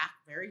Black,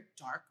 very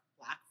dark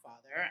Black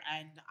father,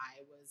 and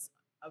I was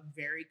a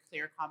very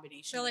clear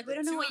combination. So like, of we the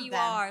don't know two what of you them.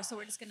 are, so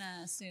we're just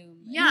gonna assume.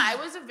 Yeah, I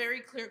was a very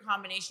clear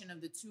combination of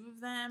the two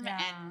of them,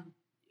 Yeah. and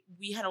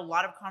we had a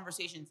lot of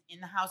conversations in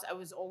the house. I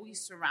was always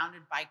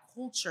surrounded by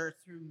culture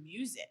through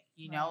music,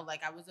 you know, Right.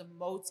 like I was a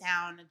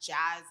Motown, a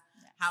jazz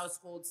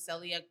household,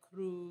 Celia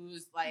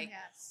Cruz, like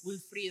Yes.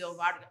 Wilfrido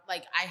Vargas.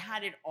 Like I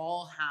had it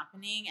all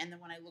happening. And then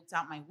when I looked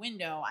out my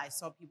window, I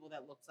saw people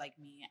that looked like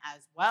me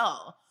as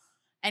well.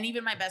 And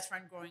even my best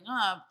friend growing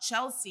up,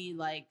 Chelsea,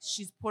 like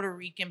she's Puerto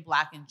Rican,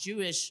 Black, and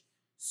Jewish,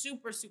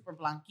 super, super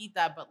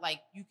blanquita, but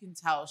like you can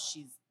tell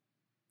she's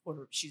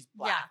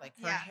black. Like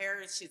her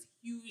hair is, she has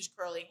huge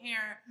curly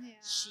hair. Yeah.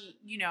 She,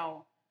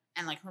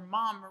 and like her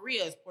mom,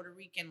 Maria, is Puerto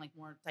Rican, like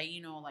more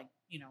Taino, like,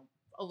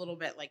 a little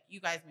bit like you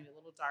guys, maybe a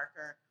little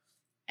darker.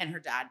 And her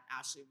dad,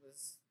 Ashley,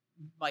 was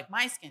like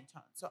my skin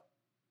tone. So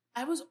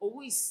I was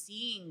always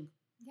seeing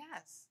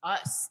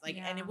us. Like,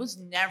 and it was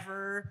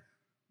never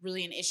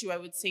really an issue. I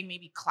would say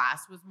maybe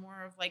class was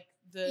more of like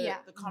the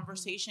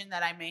conversation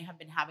that I may have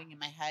been having in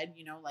my head,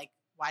 like,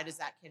 why does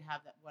that kid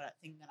have that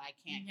thing that I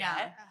can't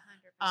get?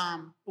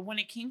 100%. But when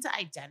it came to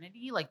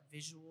identity, like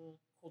visual,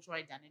 cultural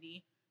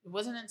identity, it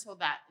wasn't until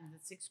that in the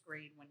 6th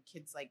grade when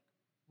kids like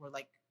were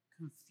like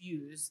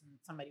confused and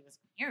somebody was,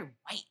 you're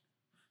white.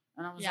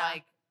 And I was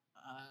like,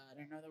 I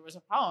didn't know there was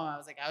a problem. I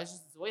was like, I was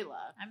just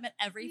Zoila. I meant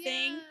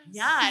everything.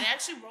 Yeah. And I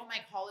actually wrote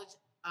my college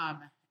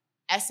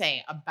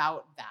essay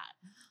about that,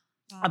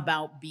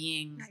 about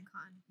being,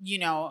 icon.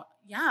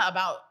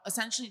 About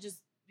essentially just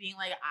being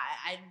like,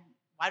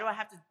 why do I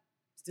have to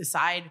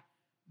decide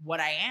what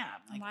I am?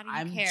 Like, why do you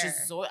I'm care?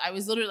 just Zoila. I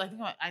was literally like,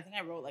 I think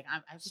I wrote like, I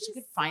wish I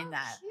could find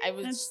that. Cute. I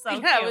was That's so I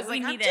cute. was We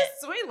like, I'm need just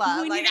it.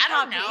 Zoila. We Like, need a I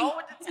don't copy. know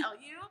what to tell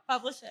you.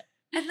 Publish it.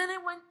 And then I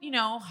went,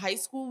 high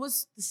school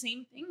was the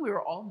same thing. We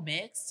were all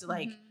mixed.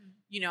 Like,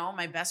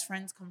 my best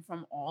friends come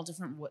from all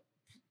different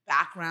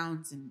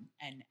backgrounds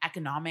and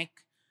economic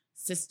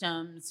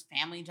systems,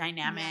 family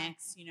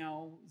dynamics,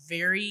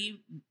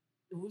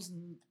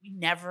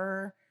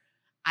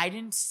 I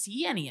didn't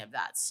see any of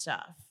that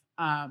stuff.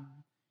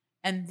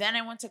 And then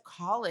I went to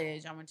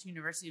college. I went to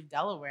University of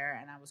Delaware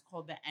and I was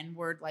called the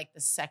N-word like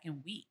the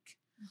second week.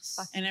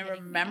 And I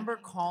remember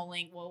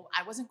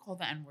I wasn't called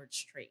the N-word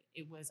straight.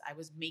 I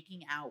was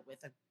making out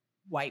with a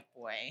white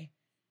boy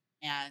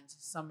and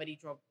somebody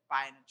drove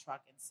by in a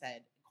truck and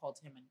called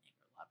him a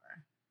nigger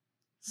lover.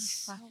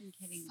 Fucking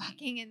kidding me.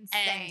 Fucking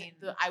insane.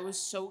 And I was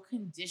so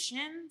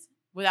conditioned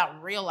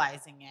without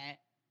realizing it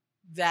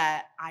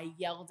that I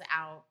yelled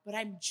out, but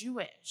I'm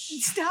Jewish.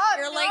 Stop.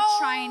 You're like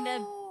trying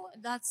to,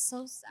 that's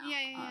so sad.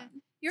 Yeah.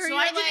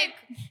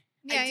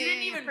 I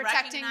didn't even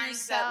protecting recognize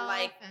yourself. that,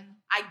 like,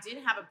 I did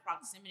have a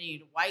proximity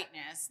to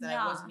whiteness that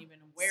I wasn't even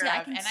aware I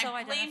of. can And so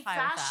I blame identify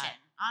with fashion.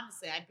 that.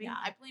 Honestly,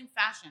 I blame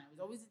fashion. I was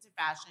always into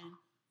fashion.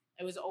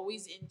 I was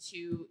always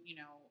into,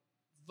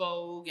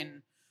 Vogue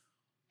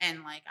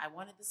and like I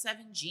wanted the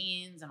 7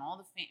 jeans and all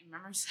the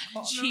remember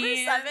 7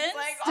 jeans,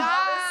 like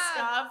all this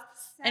stuff.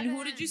 And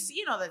who did you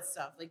see in all that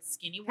stuff? Like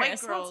skinny white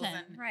girls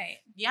and right.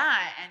 Yeah,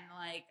 and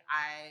like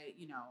I,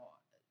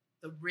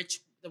 the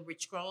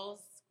rich girls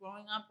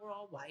growing up were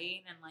all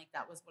white, and like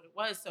that was what it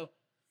was. So,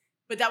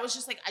 but that was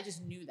just like I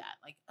just knew that,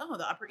 like, oh,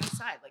 the Upper East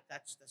Side, like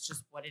that's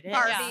just what it is.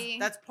 Barbie.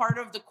 That's part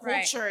of the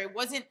culture. Right. It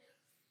wasn't,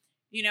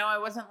 I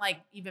wasn't like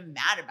even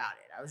mad about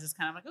it. I was just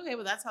kind of like, okay,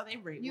 well, that's how they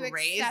were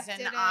raised,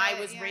 and I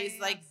was raised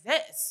like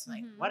this,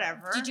 like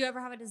whatever. Did you ever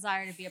have a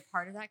desire to be a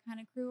part of that kind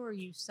of crew, or are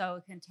you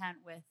so content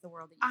with the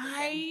world that you live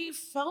in? I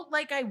felt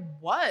like I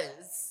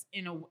was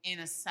in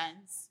a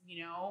sense,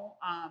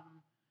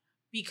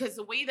 because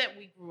the way that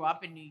we grew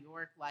up in New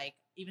York, like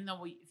even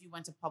though if you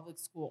went to public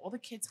school, all the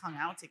kids hung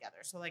out together.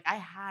 So like I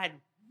had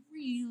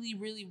really,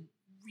 really,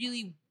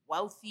 really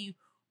wealthy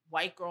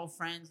white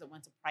girlfriends that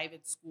went to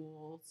private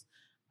schools.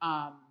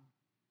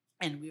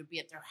 And we would be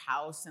at their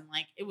house and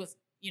like, it was,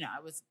 I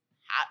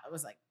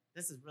was like,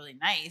 this is really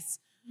nice.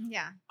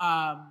 Yeah.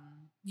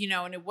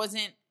 And it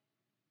wasn't,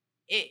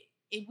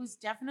 it was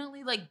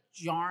definitely like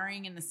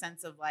jarring in the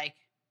sense of like,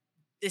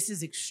 this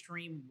is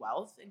extreme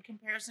wealth in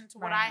comparison to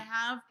what I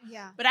have.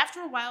 Yeah. But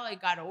after a while I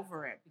got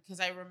over it because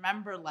I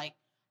remember like,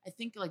 I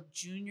think like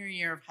junior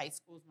year of high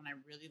school is when I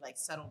really like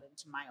settled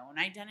into my own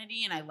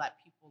identity and I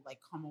let people like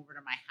come over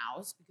to my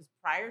house because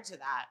prior to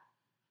that,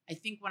 I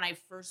think when I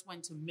first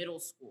went to middle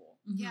school,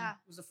 it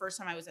was the first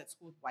time I was at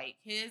school with white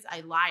kids.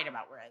 I lied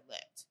about where I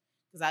lived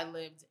because I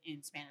lived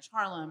in Spanish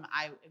Harlem.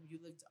 If you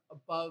lived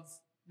above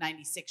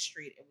 96th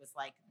Street, it was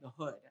like the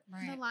hood.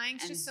 Right. The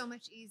lying's just so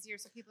much easier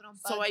so people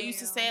don't bug So I used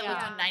to say I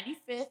lived on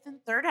 95th and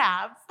 3rd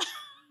Ave.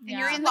 And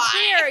you're in the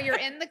clear. You're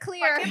in the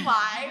clear. Fucking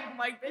lie. I'm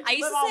like, bitch, I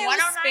used to say I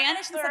was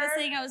Spanish instead of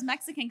saying I was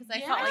Mexican because I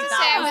felt like that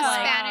say I was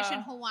like, Spanish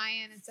and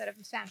Hawaiian instead of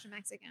Spanish and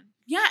Mexican.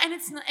 Yeah,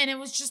 and it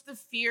was just the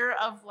fear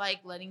of like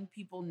letting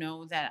people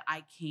know that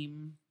I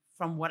came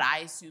from what I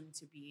assumed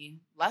to be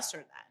lesser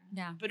than.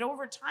 Yeah. But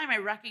over time, I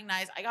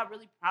recognized I got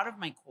really proud of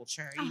my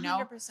culture,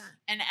 100%.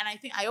 And I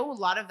think I owe a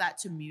lot of that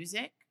to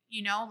music,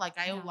 like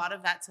I owe a lot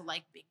of that to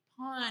like Big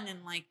Pun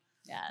and like,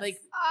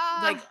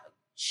 like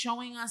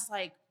showing us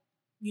like,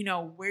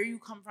 where you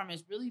come from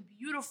is really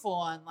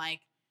beautiful and like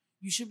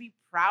you should be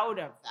proud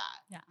of that.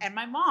 Yeah. And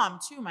my mom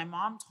too. My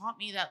mom taught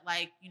me that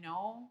like,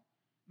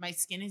 my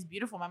skin is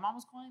beautiful. My mom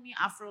was calling me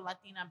Afro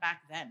Latina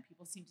back then.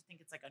 People seem to think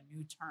it's like a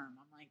new term.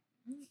 I'm like,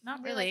 not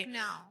You're really. like,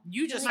 no.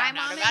 You just My found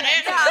out mom about is.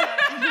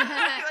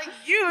 it. Like,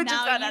 you just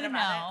Now found out you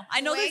about know. it.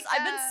 I know Wake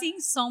I've been up. seeing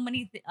so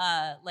many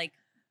like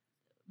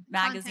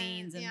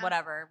magazines and yeah.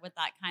 whatever with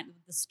that kind of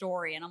the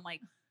story, and I'm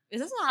like, is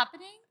this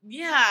happening?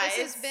 Yeah,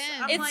 This has been.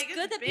 I'm It's like,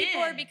 good that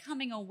people are been.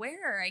 becoming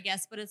aware, I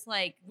guess, but it's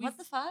like, what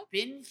the fuck?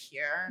 Been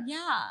here.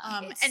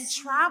 Yeah. It's And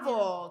so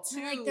travel too.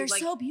 They're like, they're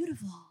so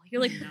beautiful. You're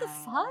like, what the No.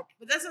 fuck?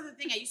 But that's the other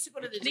thing. I used to go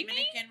to the kidding me?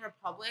 Dominican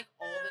Republic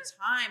all the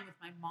time with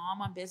my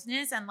mom on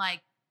business, and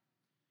like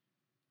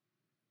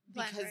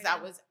Blend because right that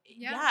in. was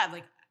Yeah.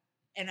 like,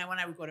 and then when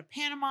I would go to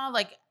Panama,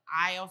 like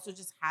I also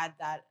just had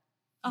that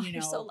Oh, you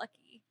you're know so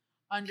lucky.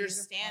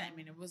 understand. Beautiful. I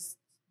mean, it was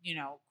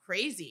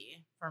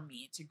crazy for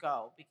me to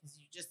go because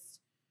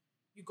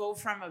you go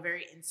from a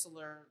very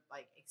insular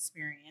like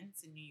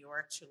experience in New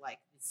York to like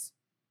this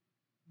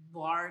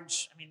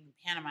large. I mean, in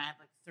Panama, I had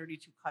like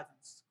 32 cousins.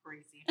 It's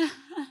crazy.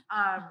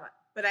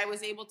 But I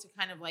was able to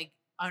kind of like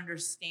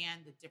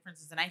understand the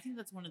differences, and I think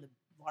that's one of the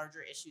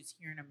larger issues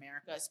here in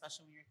America,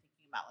 especially when you're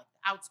thinking about like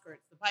the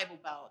outskirts, the Bible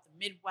Belt, the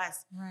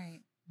Midwest.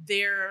 Right.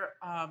 Their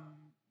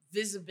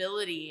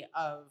visibility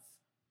of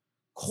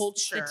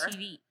culture. The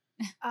TV.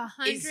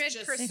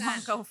 100%. They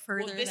won't go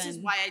further Well, this is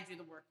than why I do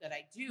the work that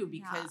I do,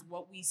 because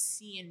what we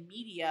see in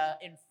media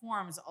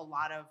informs a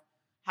lot of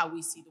how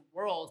we see the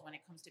world when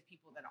it comes to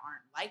people that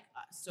aren't like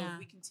us. So if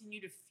we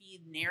continue to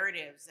feed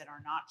narratives that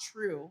are not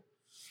true,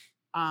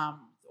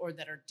 or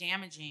that are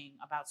damaging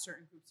about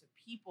certain groups of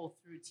people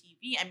through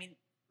TV. I mean,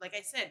 like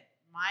I said,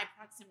 my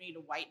proximity to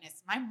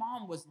whiteness, my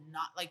mom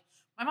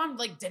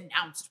like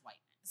denounced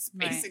whiteness.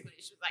 Basically,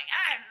 she was like,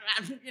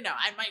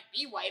 I might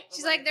be white. But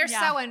She's like, they're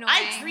so annoying.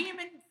 I dream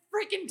in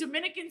freaking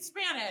Dominican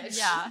Spanish.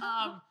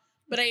 Yeah.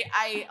 But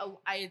I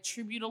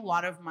attribute a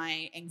lot of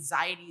my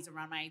anxieties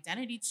around my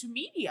identity to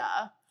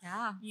media.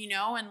 Yeah.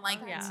 And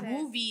like That's it.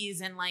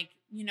 movies and like,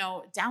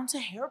 down to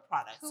hair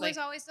products. Who like, was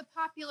always the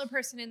popular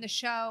person in the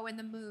show, in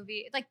the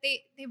movie. Like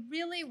they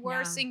really were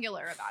Yeah.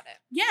 singular about it.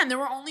 yeah, and there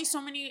were only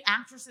so many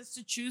actresses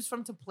to choose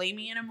from to play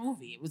me in a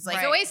movie. It was like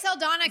Zoe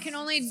Saldana can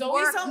only Zoe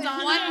work Saldana,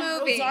 in one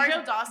movie.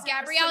 Rosario Dawson,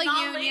 Gabrielle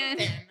Sanaa Union.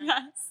 Lathan.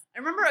 Yes. I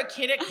remember a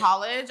kid at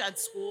college at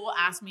school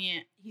asked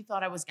me, he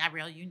thought I was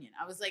Gabrielle Union.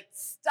 I was like,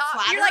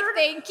 Stop. You're like, flattered,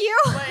 thank you.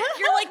 but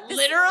You're like, this-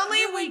 literally,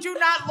 we do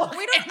not look.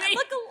 We don't at me.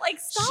 look like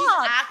stop.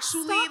 She's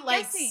actually Stop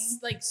like guessing.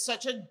 like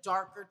such a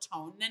darker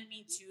tone than me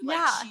too. Like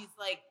Yeah. she's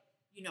like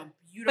beautiful.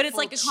 But it's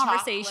like a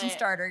conversation chocolate.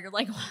 starter. You're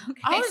like,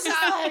 okay. I was They just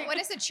saw, like- what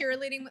is the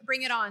cheerleading?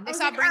 Bring it on. They I was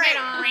saw like, Bring all It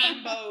right, On.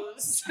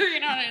 rainbows.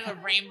 The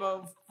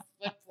rainbow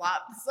flip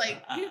flops.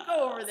 Like you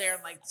go over there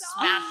and like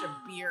smash a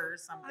beer or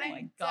something. Oh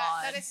my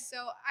That God. is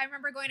so. I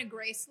remember going to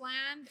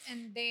Graceland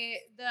and the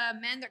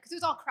men there, because it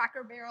was all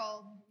Cracker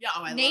Barrel. Yeah,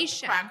 I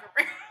Nation. love Cracker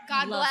Barrel.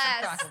 God Love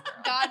some bless. Cracker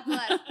Barrel. God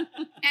bless.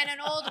 And an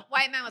old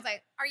white man was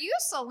like, "Are you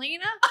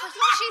Selena?" First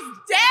of all, she's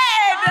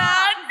Dead.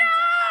 Stop.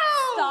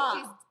 No.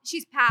 Stop.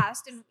 She's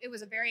passed, and it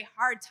was a very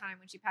hard time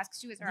when she passed because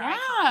she was our Yeah,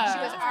 icon. She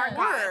was our of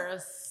god.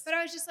 course. But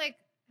I was just like,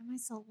 "Am I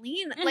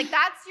Selena?" Like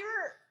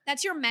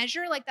that's your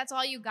measure. Like that's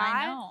all you got.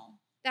 I know.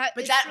 But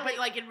is but really-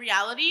 like in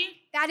reality,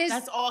 that is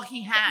that's all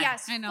he had.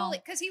 yes, I know.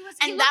 because he was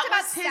And he that looked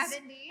about was his-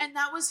 70. And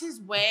that was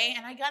his way,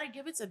 and I gotta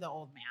give it to the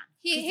old man.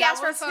 He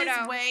 'Cause asked for a that was photo.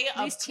 his way At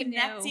of least he knew.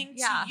 connecting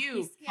Yeah. to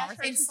you He asked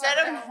for a instead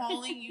photo. of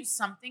calling you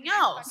something Fucking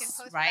else, post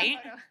for that right?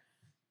 photo.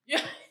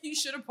 Yeah, you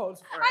should have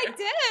posed for it. I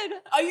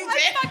did. Oh, you I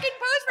did? fucking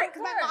posed for it because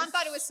Of my mom course.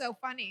 thought it was so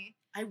funny.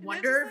 I was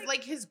wonder just if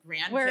like his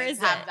grandkids Where is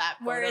have it? that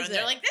photo. Where is and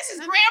they're it? like, "This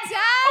is I'm Grandpa like,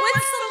 "Dad,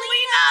 with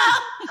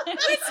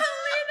Selena." It's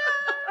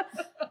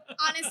Selena.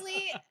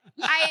 Honestly,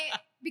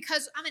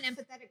 because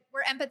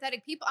we're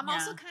empathetic people. I'm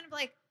also Yeah. kind of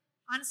like,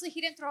 honestly,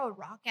 he didn't throw a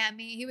rock at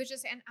me. He was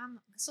just, and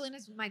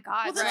Selena's my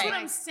god. Well, that's Right. what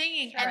I'm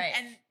saying. And Right.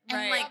 and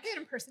Right. like I'll be an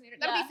impersonator.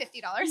 That'll Yeah. be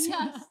 $50.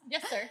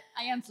 Yes, sir.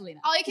 I am Selena.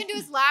 All you can do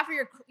is laugh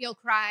or you'll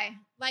cry.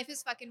 Life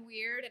is fucking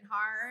weird and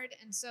hard,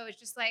 and so it's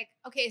just like,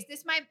 okay,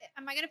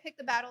 am I gonna pick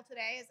the battle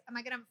today? Am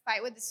I gonna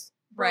fight with this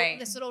Right.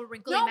 this little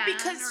wrinkly no, man?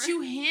 because or-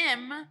 to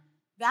him,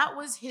 that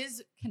was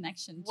his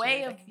Connection to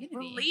way the of community.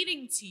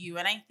 relating to you.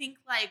 And I think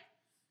like,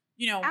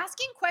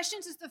 asking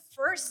questions is the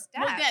first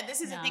step. well, yeah, this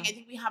is the Yeah. thing. I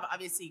think we have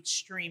obviously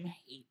extreme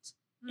hate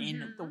in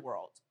Mhm. the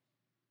world.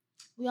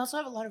 We also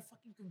have a lot of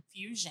fucking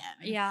confusion.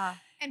 Yeah.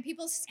 And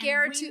people And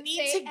scared we to need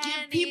say to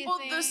give people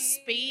the anything.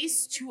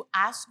 space to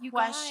ask You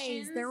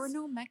questions. guys, there were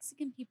no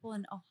Mexican people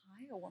in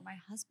Ohio where my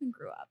husband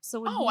grew up. So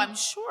when Oh, he, I'm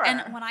sure.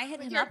 and when I hit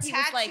With him your up, he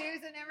tattoos was like,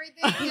 and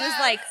everything. he was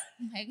like,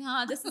 oh my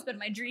God, this has been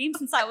my dream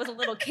since I was a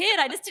little kid.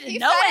 I just didn't he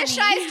know any.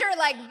 fetishized her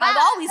like that. I've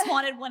always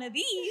wanted one of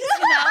these,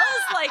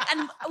 It's like,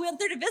 and we went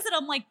there to visit.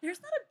 I'm like,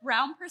 there's not a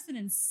brown person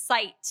in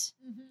sight.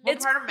 Mhm. what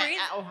it's part of crazy.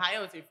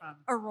 Ohio is he from?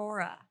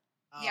 Aurora.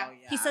 Oh, Yeah.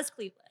 He says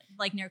Cleveland,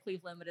 like near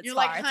Cleveland, but it's You're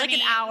far. like, it's like an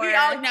honey, hour. we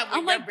all know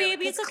I'm like,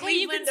 baby, because it's okay.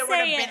 You Cleveland, can there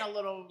would say have it. been a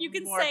little You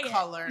can more say it.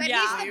 color. But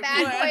Yeah. he's the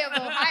bad boy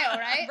of Ohio,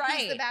 right? Right.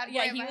 He's the bad boy.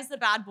 Yeah, of he Ohio. was the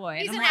bad boy.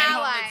 He's and an I'm like,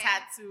 ally. The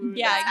tattoo.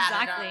 Yeah, the tatted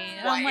exactly. up And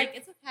I'm like, wife.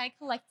 it's okay. I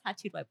collect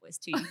tattooed white boys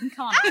too. You can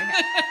come on over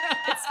here.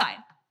 It's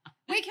fine.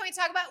 Wait, can we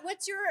talk about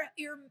what's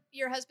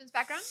your husband's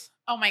background?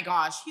 Oh my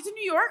gosh, he's a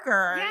New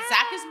Yorker. Yeah.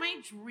 Zach is my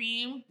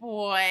dream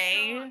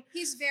boy.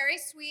 He's very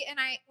sweet, and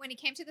when he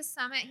came to the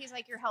summit, he's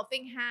like your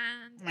helping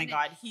hand. Oh my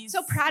God, he's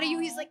so proud of you.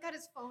 He's like got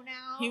his phone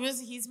out.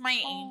 He's my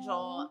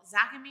angel.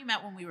 Zach and me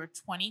met when we were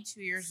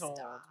 22 years old.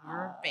 We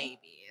were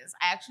babies.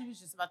 I actually was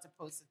just about to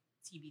post a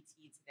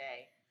TBT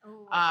today.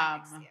 Oh,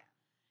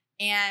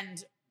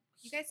 and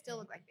you guys still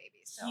look like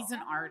babies. So. He's an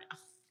art. Oh,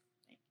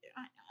 thank you.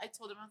 I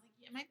told him, I was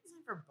like, it might be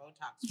time for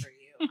Botox for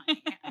you.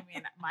 I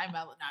mean, my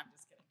melon. No, I'm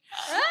just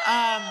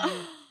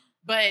kidding.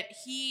 But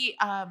he,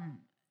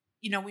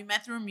 we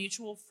met through a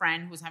mutual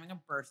friend who was having a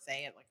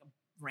birthday at like a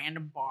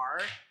random bar,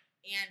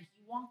 and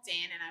he walked in,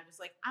 and I was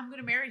like, I'm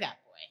gonna marry that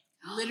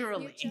boy.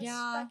 Literally, you just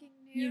fucking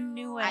knew. You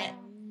knew it. I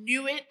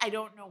knew it. I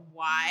don't know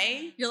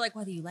why. You're like,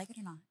 whether you like it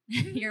or not,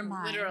 you're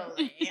mine.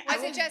 Literally.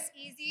 Was it just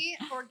easy,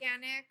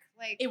 organic?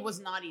 Like it was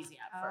not easy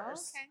at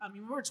first. Okay. I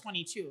mean, we were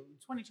 22.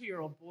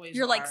 22-year-old boys.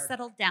 You're like,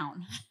 settled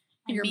down.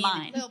 You're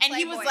mine. And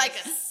he was playboys. like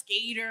a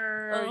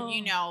skater,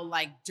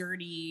 like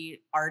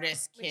dirty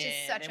artist kid. Which is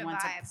such and a went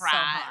vibe. to So Pratt,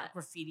 hot.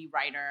 graffiti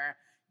writer.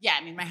 Yeah,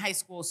 I mean, my high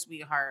school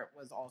sweetheart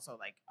was also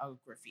like a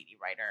graffiti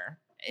writer.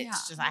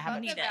 It's just I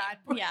haven't Both need are it. bad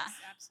boys, Yeah.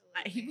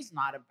 absolutely. He was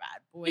not a bad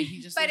boy. He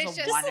just But was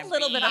it's a just wannabe. a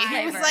little bit of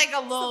He was flavor. like a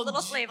Just a little,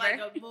 little flavor. like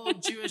a little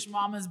Jewish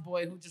mama's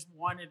boy who just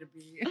wanted to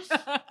be.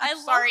 I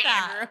love Sorry,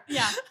 that. Andrew.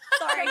 Yeah.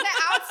 From the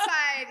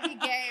outside, he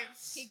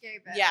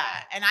gave it. Yeah,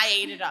 and I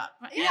ate it up.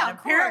 Yeah, and of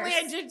apparently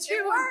course. I did It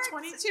too. works. I'm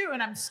 22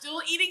 and I'm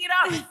still eating it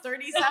up at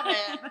 37.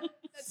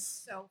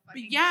 That's so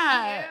funny. But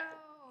yeah. Cute.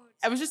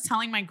 I was just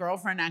telling my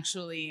girlfriend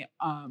actually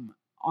on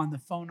the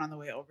phone on the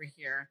way over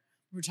here.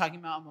 We were talking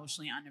about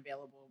emotionally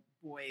unavailable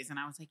boys, and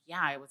I was like,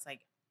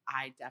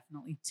 I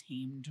definitely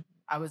tamed.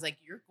 I was like,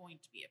 you're going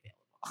to be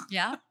available.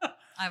 Yeah.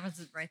 I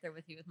was right there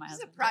with you with my She's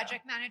a husband.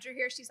 project manager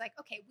here. She's like,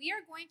 okay, we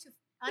are going to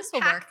This will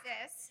unpack work.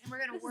 this, and we're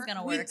going This to is work.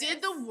 gonna We work.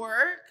 did the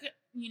work,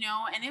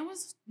 and it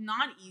was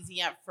not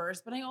easy at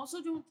first, but I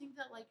also don't think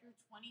that like your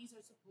 20s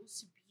are supposed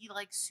to be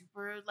like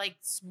super like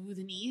smooth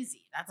and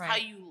easy. That's how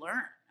Right. you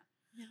learn.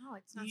 No,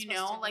 it's not. You supposed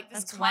know, to like be.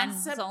 this That's when it's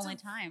concept the only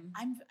of- time.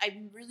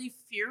 I'm really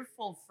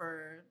fearful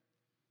for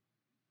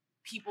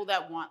people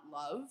that want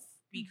love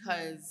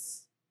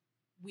because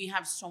we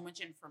have so much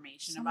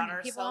information So about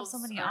many people have ourselves. so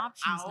many are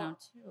options out. now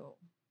too.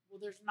 Well,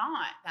 there's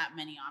not that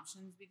many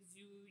options because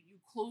you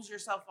close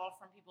yourself off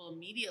from people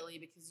immediately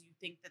because you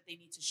think that they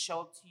need to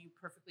show up to you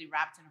perfectly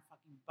wrapped in a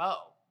fucking bow.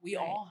 We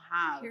Right. all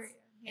have. Period.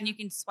 And you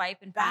can swipe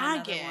and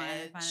find another one,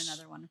 and find Baggage.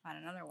 another one, and find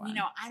another one. You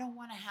know, I don't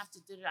want to have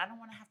to do it. I don't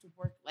want to have to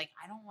work. Like,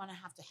 I don't want to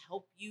have to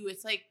help you.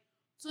 It's like,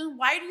 so then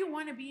why do you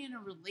want to be in a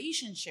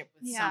relationship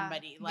with Yeah.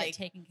 somebody? You get Like,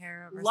 taken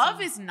care of. Or love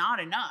something. is not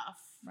enough.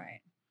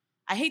 right.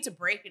 I hate to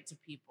break it to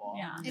people.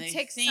 Yeah. and It they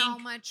takes so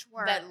think much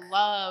work. that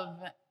love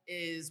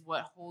is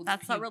what holds.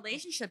 That's people. that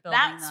relationship building,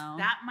 though.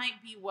 That might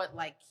be what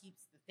like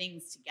keeps the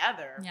things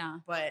together. Yeah.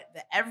 But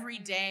the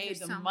everyday,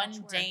 There's the so much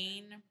work.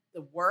 mundane,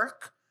 the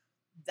work,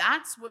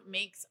 that's what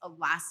makes a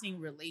lasting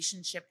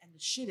relationship. And the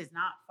shit is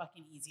not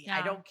fucking easy. I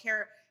Yeah. don't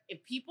care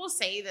if people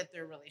say that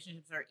their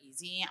relationships are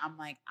easy. I'm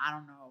like, I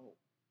don't know.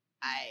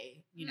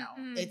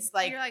 Mm-mm. It's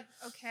like you're like,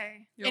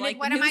 okay. You're And like,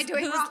 what am I who's-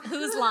 doing who's, wrong?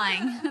 Who's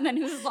lying? And then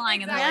who's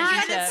lying in the Exactly. You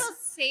relationship? gotta feel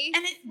safe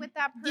And it- with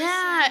that person.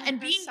 yeah,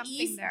 and There's being something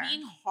easy, there.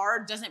 being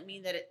hard doesn't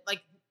mean that it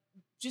like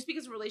just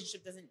because a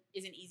relationship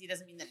isn't easy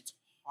doesn't mean that it's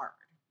hard,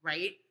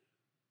 right?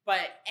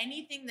 But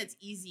anything that's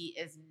easy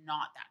is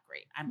not that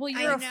great. Well,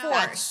 I you're a know. force.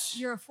 That's-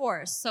 You're a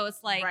force. So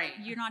it's like Right.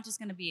 you're not just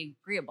going to be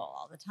agreeable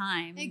all the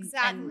time.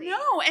 Exactly.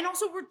 No, and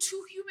also we're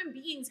two human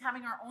beings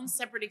having our own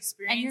separate And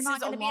experiences you're not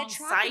going to be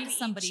alongside attracted to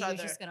somebody each who's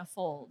other. just going to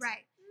fold.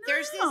 Right.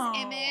 There's this No.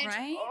 image.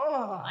 Right?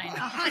 Oh. I know.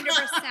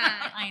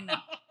 100%. I know.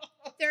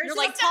 There's You're this-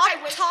 like, Sometimes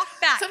I wish- talk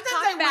back. Sometimes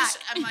talk I back.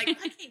 wish I'm like,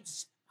 I can't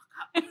just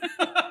fuck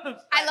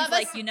up. I love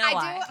like, us. you know I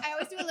why. I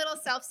always do a little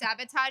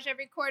self-sabotage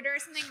every quarter or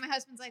something. My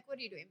husband's like, "What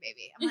are you doing,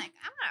 baby?" I'm like,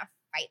 "I'm gonna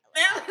fight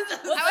a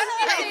little." What's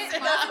I this was say?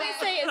 gonna What's this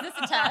say? Is this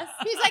a test?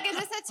 He's like, "Is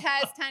this a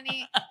test,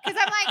 honey?" Because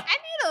I'm like, I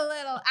need a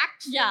little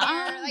action. Yeah,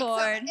 here. I'm Like,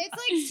 bored.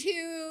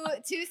 it's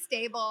like too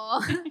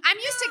stable. I'm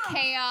used to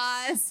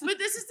chaos. But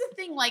this is the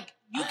thing, like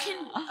you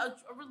can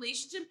a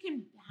relationship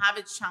can have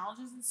its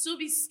challenges and still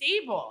be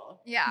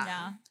stable. Yeah.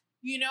 Yeah.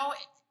 You know,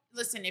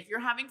 listen, if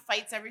you're having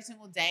fights every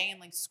single day and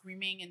like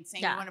screaming and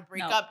saying Yeah, you want to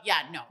break no. up,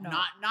 No.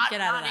 not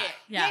Get out not of that. it.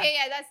 Yeah.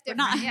 That's We're different.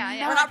 not,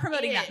 yeah. we're not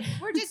promoting it. that.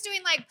 We're just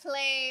doing like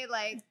play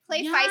Yeah,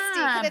 feisty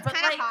because it's but,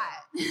 kind of like,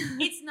 hot.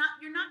 It's not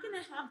you're not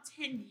gonna have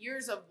 10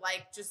 years of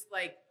like just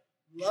like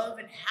love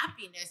and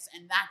happiness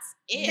and that's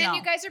it. Then No.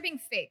 you guys are being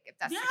fake. If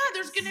that's Yeah, the case.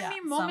 there's gonna Yeah,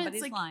 be moments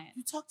somebody's like lying.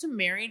 you talk to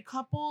married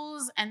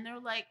couples and they're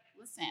like,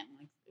 listen,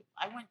 like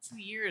I went 2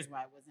 years where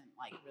I wasn't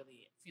like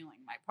really feeling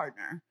my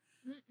partner.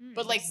 Mm-mm.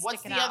 But like Just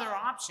what's stick the it other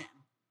out. option?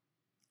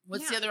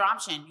 What's the Yeah. other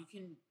option? You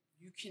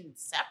can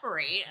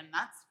separate and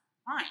that's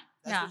fine.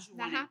 That's Yeah. what you that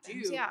want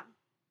happens. to do. Yeah.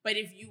 But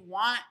if you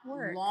want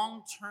Work.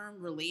 long-term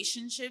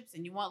relationships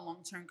and you want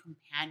long-term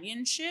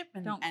companionship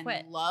and, Don't and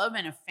quit. love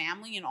and a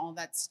family and all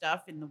that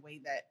stuff in the way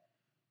that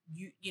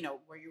you know,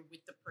 where you're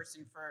with the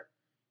person for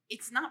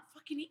it's not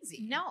fucking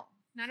easy. No,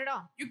 not at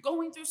all. You're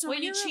going through so Well,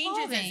 many you're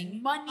changes. There's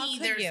evolving. money.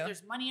 How could you?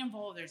 There's money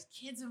involved. There's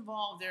kids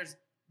involved. There's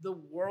the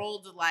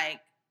world, like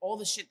all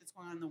the shit that's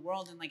going on in the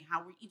world, and like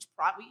how we each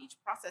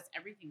process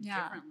everything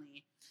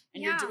differently,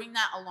 and you're doing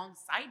that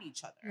alongside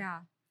each other. Yeah.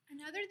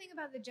 Another thing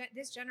about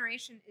this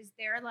generation is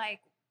they're like,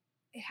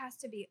 it has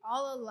to be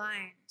all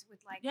aligned with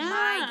like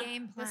my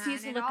game plan. This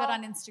needs to look good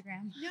on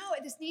Instagram. No,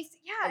 this needs to,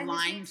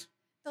 Aligned.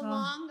 the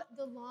long,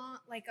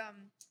 like,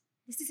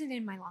 this isn't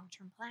in my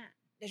long-term plan.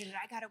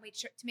 I gotta wait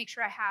to make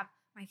sure I have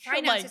my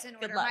finances in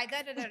order. My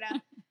da-da-da-da.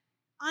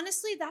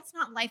 Honestly, that's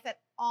not life at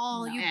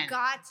all. No. You've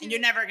got to. And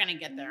you're never going to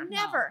get there.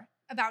 Never.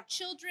 About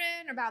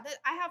children, about this.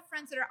 I have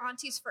friends that are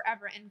aunties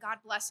forever, and God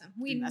bless them.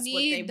 We And that's what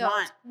need they those.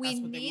 want. We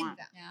That's what they need want.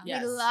 them. Yeah.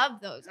 Yes. We love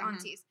those Mhm.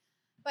 aunties.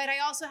 But I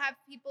also have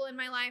people in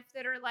my life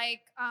that are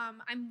like,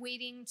 I'm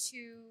waiting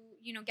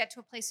to, get to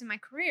a place in my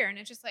career. And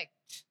it's just like,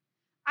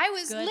 I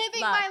was Good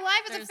living luck. my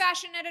life as a There's-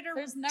 fashion editor,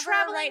 there's never a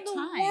traveling right the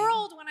time.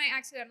 world when I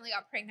accidentally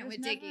got pregnant There's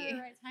with never Diggy. the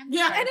right time to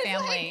Yeah. start And a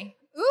it's like, family.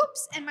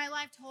 Oops. And my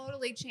life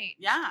totally changed.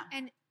 Yeah.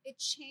 And it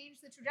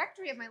changed the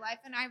trajectory of my life.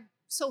 And I'm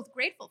so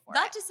grateful for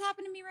That it. just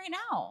happened to me right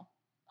now.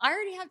 I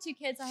already have 2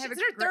 kids. I have She's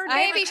a her third I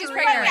have a baby. She's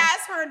career. pregnant. Ask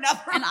for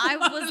another And I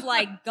one. was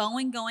like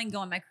going.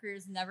 My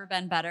career's never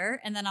been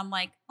better. And then I'm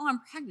like, oh, I'm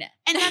pregnant.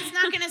 And that's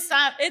not going to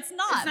stop. It's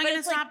not. It's not but going to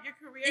it's like, stop your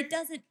career. it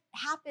doesn't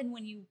happen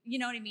when you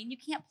know what I mean? You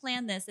can't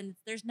plan this, and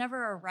there's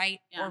never a right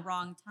Yeah. or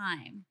wrong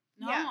time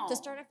No. Yeah. to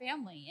start a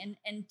family. And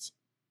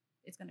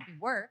it's going to be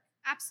work,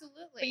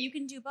 Absolutely. but you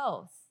can do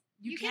both.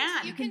 You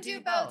can. You can do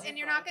both, and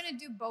you're not going to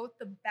do both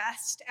the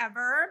best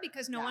ever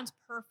because no Yeah. one's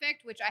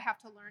perfect, which I have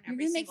to learn You're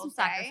every going to make single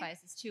some day.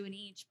 sacrifices too in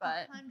each,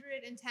 but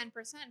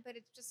 110%, but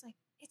it's just like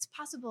it's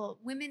possible.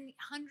 Women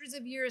hundreds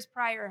of years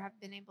prior have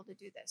been able to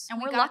do this, and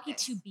We we're got lucky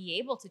this. to be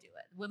able to do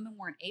it. Women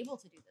weren't able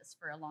to do this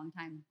for a long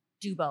time.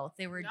 Do both.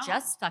 They were No.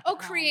 just stuck. Oh,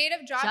 at home.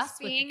 creative jobs Just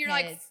with the being your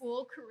like kids.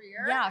 full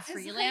career. Yeah, It's like-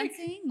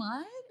 freelancing.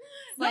 What?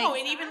 No, Like,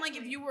 and even like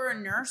if you were a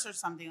nurse or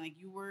something, like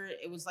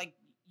it was like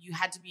you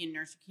had to be a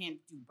nurse. You can't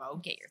do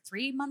both. get your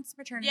 3 months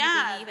maternity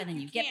Yeah, leave, and then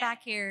you you get can't.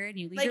 back here and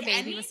you leave Like your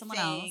baby with someone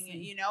else. anything,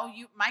 and- You know,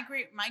 my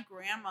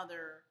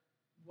grandmother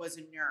was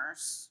a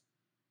nurse,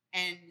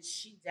 and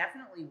she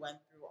definitely went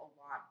through a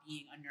lot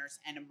being a nurse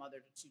and a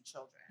mother to 2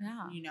 children.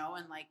 Yeah. You know,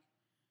 and like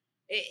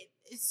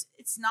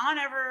it's not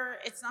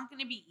going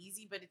to be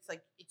easy, but it's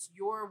like it's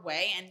your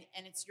way,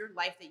 and it's your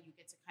life that you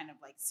get to kind of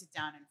like sit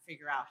down and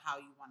figure out how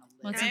you want to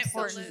live What's it,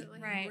 important, which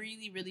is right.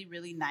 really, really,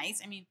 really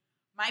nice. I mean,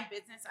 my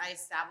business, I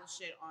established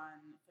it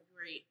on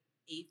February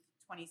 8th,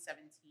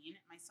 2017.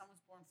 My son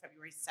was born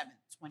February 7th,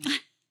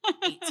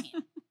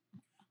 2018.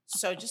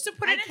 So just to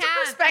put it into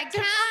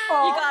perspective,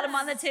 You got him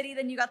on the titty,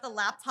 then you got the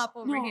laptop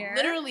over no, here.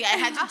 literally, I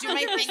had to do my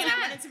thing, and I 100%.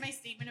 went into my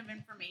statement of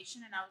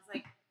information, and I was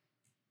like,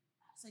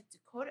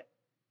 Dakota,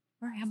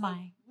 Where am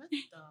I? What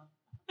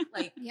the?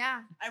 Like,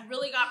 Yeah. I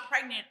really got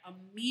pregnant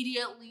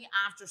immediately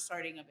after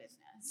starting a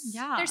business.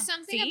 Yeah. There's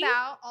something See?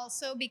 about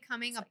also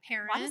becoming a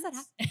parent. Why does that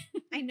happen?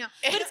 I know.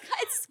 But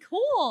it's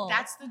cool.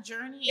 That's the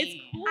journey.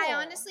 It's cool. I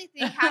honestly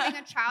think having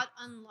a child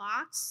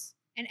unlocks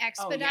and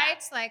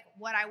expedites like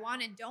what I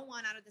want and don't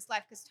want out of this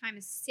life because time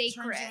is Turns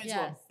sacred. you into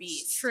Yes. a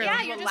beast. True.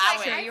 Yeah, You you're just allow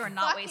like, it. Sure, I you are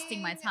not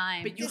wasting my fucking-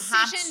 time. But you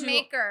have Decision to-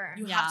 maker.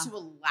 You Yeah. have to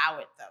allow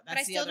it though. But I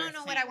That's the still other don't know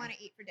thing. what I want to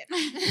eat for dinner.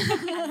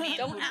 I mean,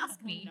 Don't who- ask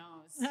who me.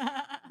 knows?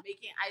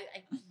 Making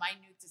I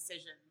minute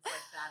decisions like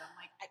that. I'm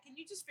like, can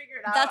you just figure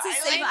it out? That's the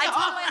same. I like,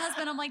 told my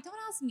husband, I'm like, don't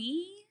ask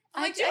me.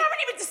 I'm like, do you know how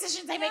many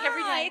decisions I make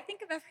every I day?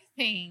 think of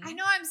everything. I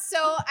know I'm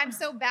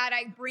so bad.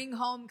 I bring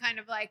home kind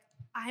of like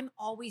I'm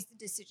always the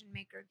decision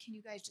maker. Can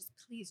you guys just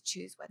please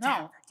choose what to No.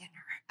 have for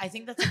dinner? I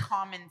think that's a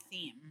common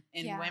theme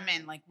in Yeah.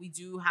 women. Like we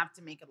do have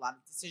to make a lot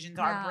of decisions.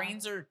 Yeah. Our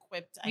brains are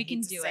equipped. I We hate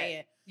can to do say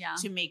it Yeah.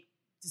 to make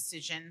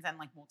decisions and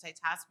like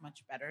multitask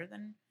much better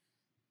than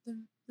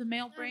the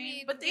male brain. I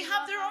mean, but they we have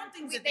love their them. own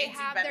things We- that they do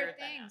have better their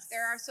than things. us,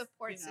 They're our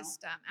support you know?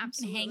 system. You can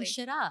Absolutely. hang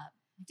shit up.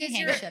 You Does can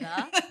hang your- shit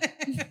up.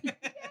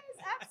 Yes,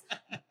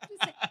 absolutely.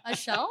 Just, A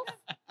shelf?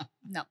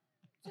 No.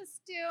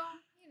 just do,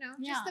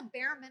 Yeah. just the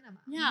bare minimum.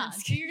 Yeah.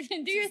 Do your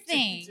Just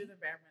thing. do the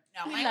bare minimum.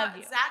 No, We my love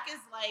you. Zach is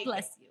like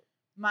Bless you.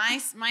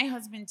 my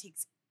husband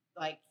takes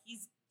like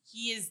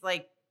he is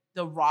like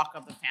the rock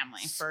of the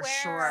family for Swear.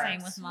 sure.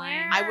 Same with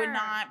mine. I would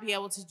not be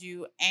able to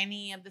do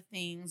any of the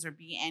things or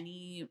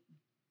be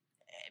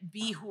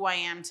who I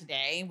am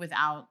today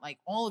without like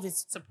all of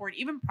his support,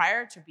 even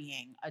prior to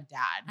being a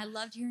dad. I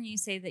loved hearing you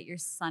say that your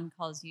son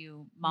calls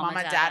you Mama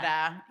Mama,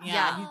 Dada. Yeah,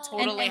 Yeah. he And-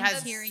 totally and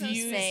has hearing you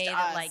fused say us.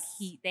 that like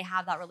they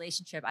have that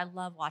relationship. I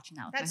love watching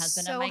that with That's my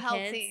husband so and my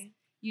kids. healthy.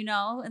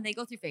 And they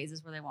go through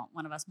phases where they want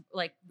one of us,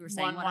 like we were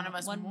saying, one of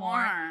us one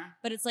more.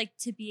 But it's like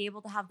to be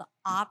able to have the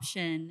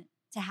option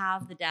to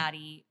have the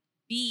daddy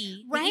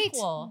be the Right.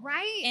 equal.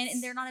 Right.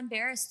 And they're not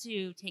embarrassed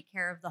to take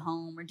care of the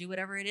home or do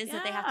whatever it is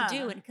that they have to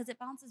do. Yeah. And because it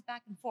bounces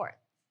back and forth.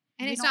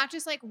 And it's not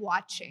just like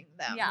watching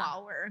them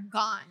while we're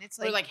gone. It's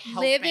Or, like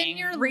helping. living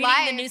your Reading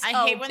life. the news.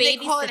 I hate when they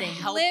call it babysitting.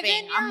 helping.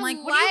 Living your I'm like,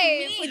 what do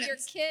you life mean? with your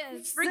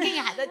kids.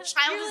 Freaking the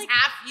child You're is like,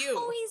 half you.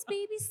 Oh, he's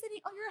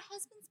babysitting. Oh, your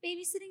husband's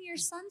babysitting your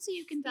son so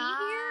you can be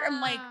here. I'm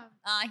like,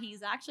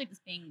 he's actually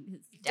just being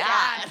his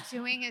dad.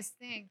 doing his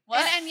thing.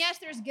 What? And yes,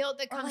 there's guilt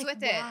that Or comes like,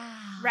 with it,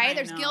 wow. right? I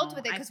There's guilt know.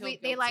 with it I because feel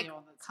they like guilty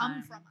all the come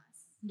time. from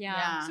us.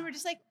 Yeah. So we're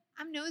just like,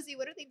 I'm nosy.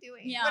 What are they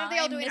doing? Yeah, What are they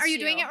all I doing? miss Are you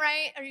doing you. it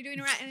right? Are you doing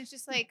it right? And it's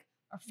just like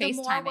Or the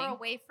more we're FaceTiming.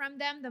 away from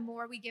them, the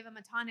more we give them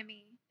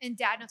autonomy. And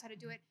dad knows how to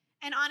do it.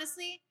 And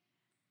honestly,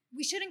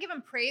 we shouldn't give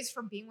them praise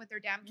for being with their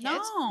damn kids.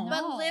 No.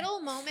 But No.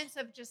 little moments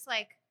of just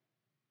like,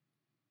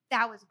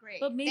 that was great.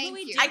 But maybe Thank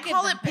we you. do I give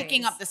call them it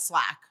picking praise. up the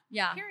slack.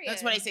 Yeah. Period.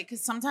 That's what I say.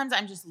 Because sometimes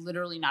I'm just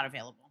literally not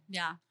available.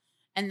 Yeah.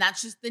 And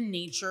that's just the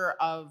nature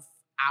of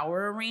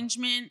our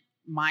arrangement,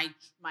 my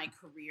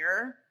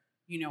career,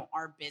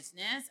 our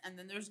business. And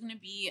then there's going to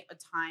be a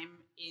time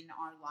in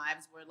our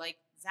lives where like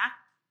Zach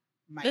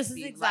might This is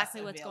be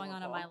exactly less what's going on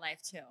in available. my life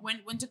too.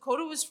 When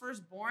Dakota was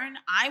first born,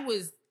 I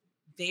was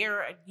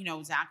there.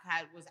 Zach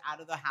was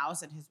out of the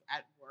house at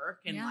work,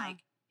 and Yeah. like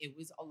it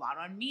was a lot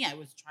on me. I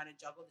was trying to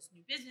juggle this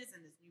new business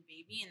and this new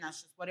baby, and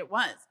that's just what it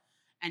was.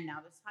 And now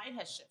the tide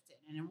has shifted,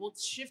 and it will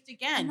shift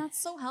again. And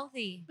that's so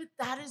healthy. But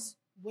that is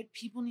what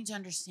people need to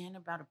understand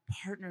about a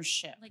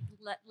partnership. Like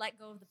let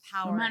go of the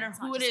power. No matter It's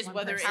not who it just is, one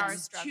whether person's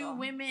it's struggle. two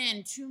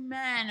women, two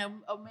men,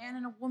 a man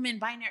and a woman,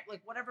 binary,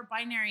 like whatever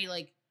binary,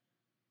 like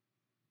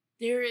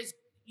there is,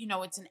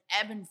 it's an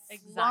ebb and flow.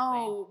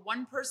 Exactly.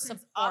 One person's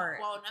Support.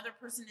 up while another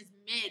person is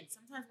mid.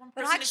 Sometimes one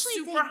But person actually,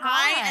 is super thank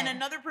high God. and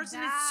another person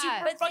is That.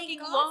 super But fucking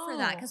thank God low. for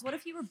that. Because what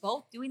if you were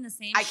both doing the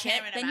same I shit?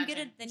 can't even then imagine. you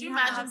get it. Then Do you have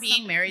to imagine have being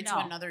something- married to No.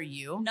 another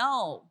you?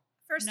 No.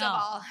 First No. of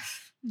all,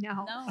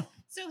 no. No.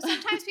 So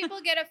sometimes people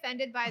get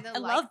offended by the I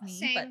like love me,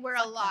 saying but we're a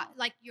fuck lot, no.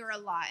 like you're a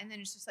lot, and then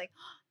it's just like,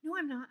 no,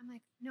 I'm not. I'm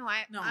like, no,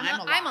 I'm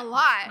I'm a a lot.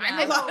 lot. I'm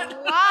Yeah. a lot.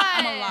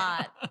 I'm a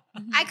lot.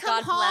 Mhm. I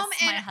come God home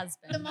bless my and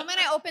husband. The moment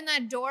I open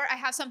that door, I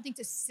have something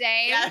to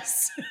say.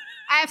 Yes.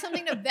 I have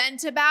something to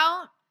vent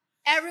about.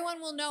 Everyone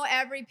will know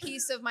every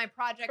piece of my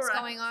projects Correct.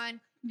 going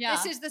on. yeah.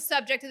 This is the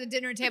subject of the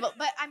dinner table.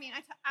 But I mean,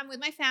 I'm with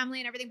my family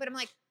and everything, but I'm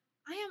like,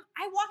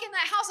 I walk in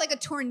that house like a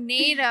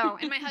tornado.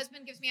 And my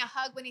husband gives me a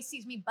hug when he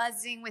sees me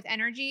buzzing with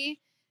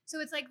energy. So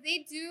it's like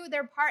they do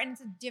their part and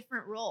it's a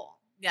different role.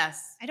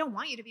 Yes. I don't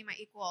want you to be my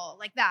equal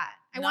like that.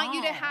 I want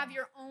you to No. have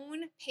your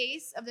own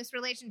pace of this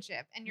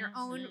relationship and your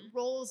own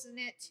roles in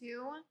it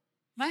too.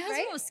 My husband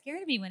right? was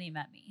scared of me when he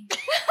met me.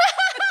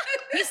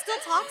 He still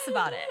talks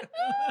about it.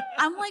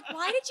 I'm like,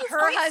 why did you Her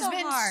fight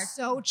husband's so hard?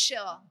 so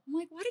chill. I'm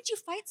like, why did you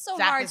fight so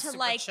Zach hard is to super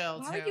like? chill,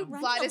 Why are too. you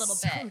running Vlad a is little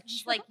so bit?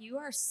 He's chill. like, you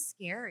are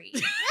scary.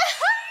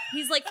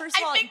 He's like, first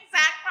of all, I think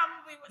Zach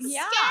probably was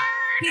yeah. scared.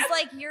 He's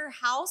like, your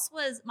house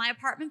was my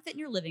apartment fit in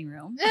your living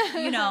room.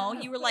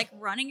 You were like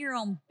running your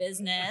own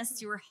business.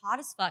 You were hot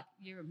as fuck.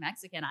 You were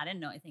Mexican. I didn't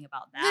know anything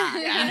about that.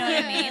 You know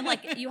what I mean?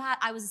 Like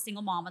I was a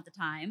single mom at the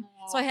time,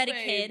 so I had a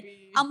kid.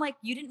 I'm like,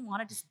 you didn't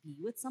want to just be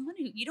with someone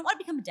who you don't want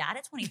to become a dad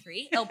at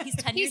 23. Oh, he's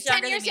 10 He's years 10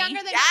 younger years than me.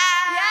 younger than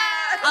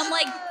Yes. I'm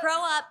like, grow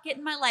up, get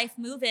in my life,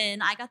 move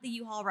in. I got the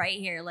U-Haul right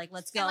here. Like,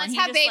 let's go. And let's he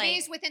have just,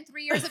 babies within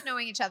 3 years of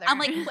knowing each other. I'm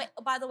like,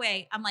 by the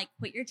way, I'm like,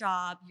 quit your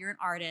job. You're an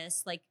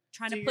artist. Like,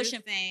 trying Do to push your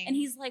him. thing. And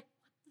he's like,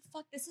 what the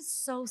fuck? This is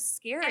so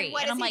scary. And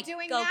what I'm is he like,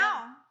 doing go, now?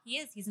 Go. He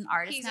is. He's an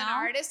artist He's now. an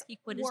artist. He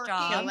quit his working.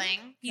 job.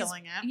 He's-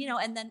 killing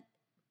it. And then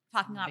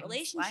talking about Living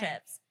his life.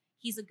 relationships.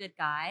 He's a good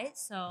guy.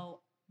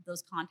 So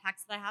those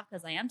contacts that I have,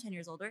 because I am 10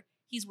 years older,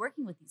 he's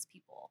working with these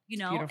people, and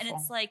beautiful.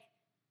 it's like,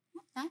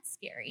 not that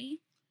scary.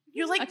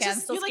 You're like, Okay, I'm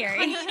just, still you're like,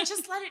 scary. honey,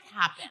 just let it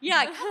happen.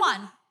 Yeah, come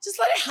on. Just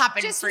let it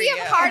happen Just for be you.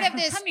 a part of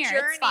this Come here,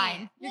 journey. it's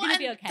fine. You're gonna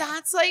be and okay.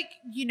 That's like,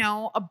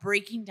 a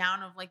breaking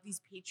down of like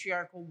these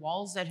patriarchal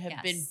walls that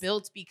have been Yes.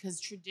 built because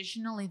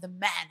traditionally the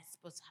man is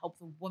supposed to help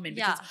the woman.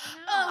 Yeah. Because,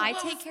 I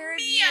well, take care of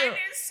me, you. I need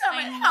so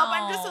I much help.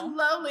 I'm just a know.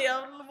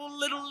 lonely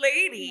little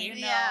lady. I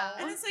Yeah.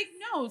 know. And it's like,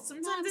 no,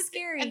 sometimes it's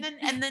scary. And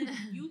then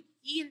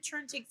he in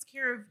turn takes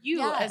care of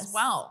you as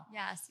well.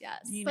 Yes,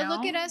 yes. You But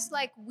look know? at us,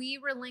 like we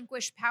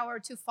relinquish power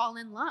to fall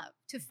in love,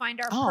 to find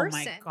our Oh my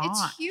person. gosh.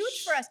 It's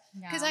huge for us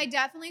because I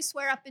definitely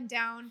swear up and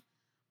down.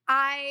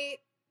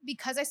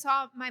 Because I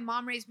saw my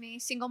mom raise me,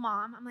 single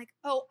mom. I'm like,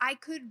 oh, I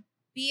could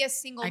be a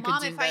single I could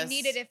mom do if I this.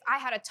 needed, if I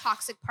had a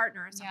toxic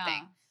partner or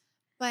something.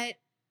 But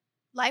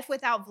life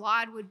without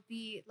Vlad would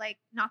be like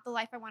not the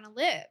life I want to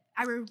live.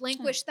 I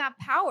relinquished that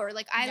power.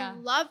 Like I Yeah.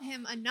 love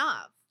him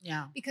enough.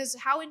 Yeah. Because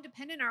how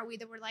independent are we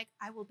that we're like,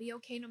 I will be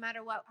okay no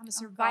matter what. I'm a Oh,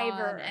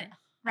 survivor. God. And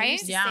I right?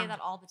 used to Yeah. say that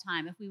all the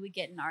time. If we would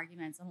get in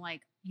arguments, I'm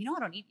like, I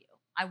don't need you.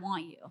 I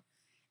want you.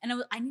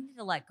 And I needed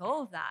to let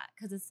go of that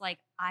because it's like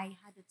I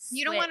had to switch.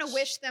 You don't want to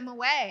wish them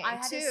away I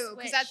had to too.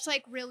 Because that's switch.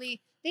 like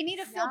really, they need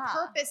to feel Yeah.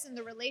 purpose in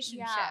the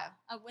relationship.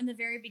 Yeah. In the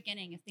very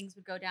beginning, if things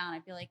would go down,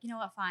 I'd be like, you know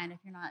what, fine. If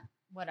you're not,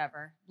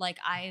 whatever. Like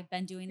I've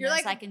been doing You're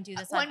this. like I can do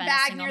this. One I've been a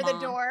bag single near the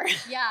mom. door.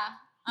 Yeah.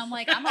 I'm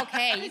like, I'm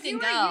okay. You 'Cause can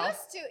were go.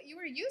 You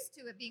were used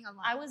to it being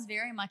alone. I was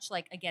very much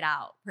like a get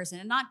out person,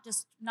 and not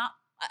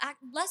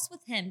less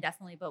with him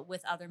definitely, but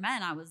with other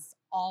men, I was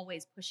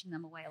always pushing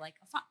them away. Like,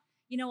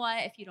 you know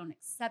what? If you don't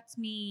accept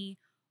me,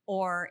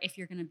 or if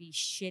you're going to be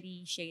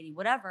shady,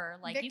 whatever.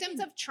 Like victims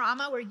of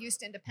trauma were used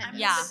to independence.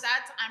 Yeah.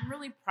 I'm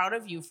really proud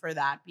of you for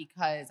that,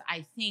 because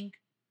I think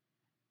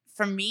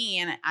for me,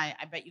 and I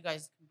bet you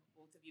guys,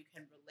 both of you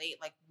can relate,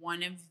 like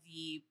one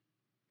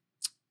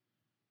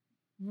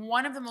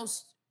of the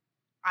most,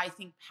 I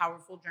think,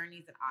 powerful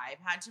journeys that I've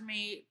had to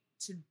make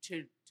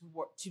to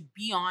work, to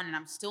be on, and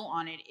I'm still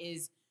on it,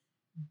 is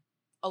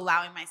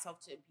allowing myself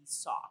to be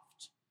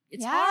soft.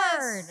 It's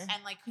Yes. hard.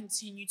 And like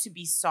continue to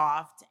be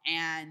soft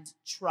and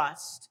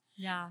trust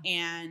Yeah.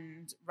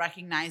 and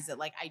recognize that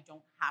like I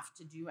don't have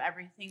to do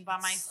everything by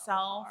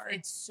myself.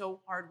 It's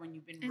so hard when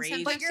you've been And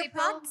raised But you're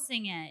people-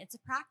 practicing it. It's a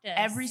practice.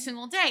 every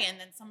single day, and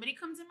then somebody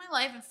comes in my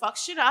life and fucks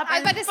shit up, I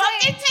was and about to say-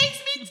 fucking takes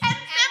me 10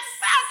 steps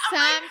back. I'm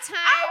like, Sometimes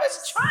I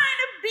was trying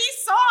to be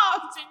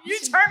soft, and you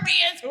turned me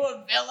into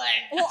a villain.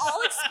 Well,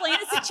 I'll explain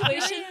a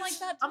situation like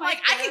that to I'm my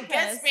like, I could get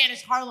therapist.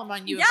 Spanish Harlem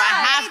on you Yeah, if I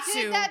have I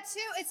to. did that too.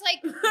 It's like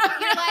you're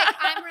like,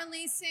 I'm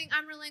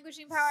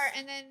relinquishing power,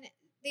 and then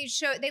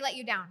they let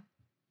you down.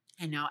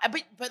 I know,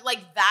 but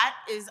like that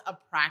is a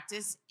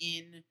practice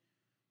in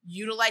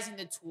utilizing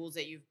the tools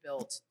that you've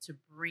built to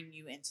bring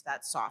you into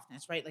that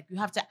softness, right? Like you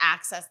have to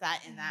access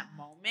that in that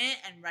moment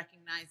and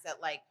recognize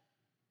that like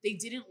they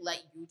didn't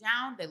let you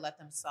down, they let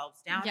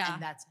themselves down, Yeah.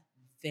 and that's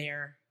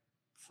their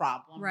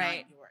problem,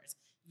 Right. not yours.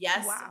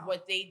 Yes, Wow.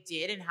 what they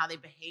did and how they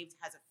behaved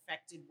has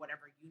affected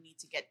whatever you need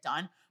to get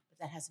done, but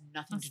that has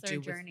nothing That's to their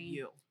do journey. with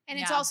you. And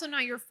it's Yeah. also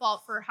not your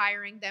fault for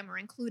hiring them or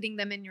including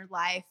them in your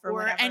life or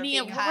whatever. any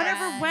being whatever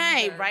friends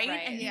way, or- right? right.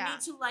 And you Yeah.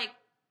 need to like.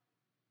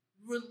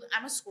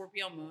 I'm a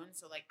Scorpio moon,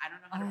 so like I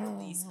don't know how to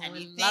release Oh, I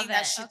anything. love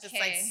That it. shit just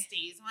like Okay.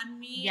 stays on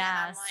me,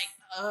 Yes.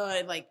 and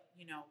I'm like, like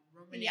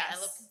ruminate. I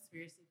love Yes.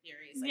 conspiracy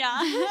theories. Like, Yeah.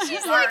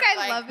 She's dark like,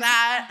 I love it.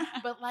 that,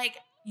 but like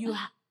you. I'm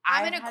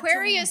I've an had to-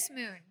 Aquarius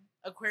moon.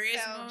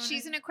 Aquarius So moon.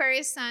 she's an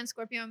Aquarius sun,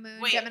 Scorpio moon,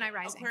 Wait, Gemini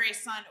rising.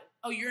 Aquarius sun.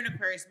 Oh, you're an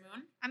Aquarius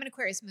moon. I'm an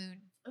Aquarius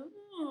moon.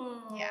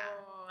 Ooh. Yeah.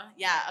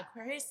 Yeah.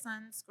 Aquarius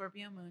sun,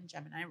 Scorpio moon,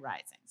 Gemini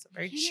rising. So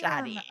very I can't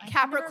chatty. remember- I can't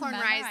Capricorn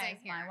remember rising memorize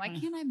here. mine. Why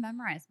can't I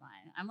memorize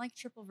mine? I'm like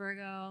triple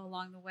Virgo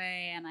along the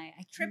way, and I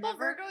can Triple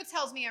never- Virgo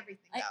tells me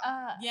everything.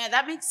 Though. Yeah,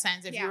 that makes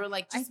sense. If Yeah. you were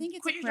like, I just think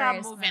it's quit your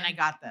Aquarius job, move in. then. I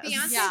got this.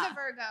 Beyonce's Yeah. a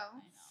Virgo,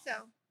 know.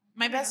 so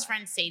My I don't best know.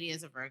 friend Sadie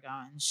is a Virgo,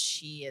 and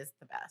she is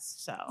the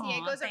best. So Aw,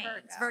 Diego's a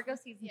thanks. Virgo. Virgo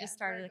season Yeah, just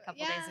started Virgo. a couple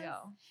Yes. days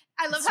ago.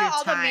 I love It's how your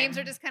all the memes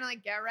time. are just kind of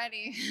like get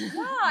ready. Yeah,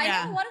 I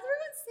Yeah. know. Why does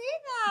everyone say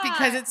that?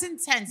 because it's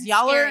intense.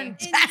 Y'all are scary.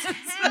 intense.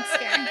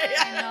 Intense.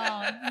 I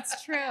know.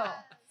 It's true.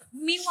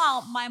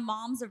 Meanwhile, my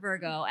mom's a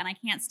Virgo, and I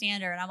can't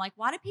stand her. And I'm like,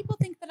 why do people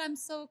think that I'm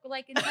so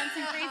like intense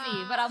and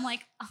crazy? But I'm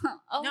like,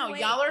 oh No,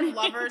 wait. y'all are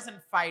lovers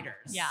and fighters.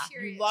 Yeah. You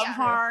Period. love Yeah.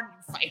 hard,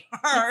 you fight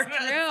hard. It's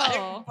It's true.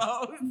 like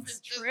both. It's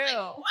just true. like,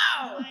 Oh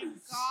wow. my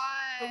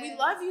god! But we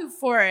love you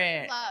for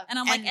it. Love. And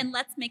I'm like, And- and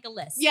let's make a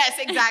list. Yes,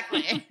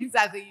 exactly.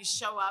 Exactly. You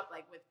show up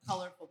like with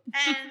colorful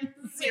pens.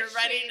 You're Which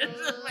ready we to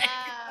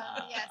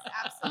love. Yes,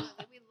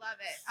 absolutely. We love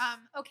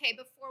it. Okay,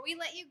 before we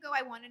let you go,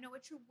 I want to know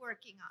what you're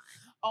working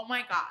on. Oh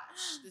my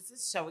gosh. This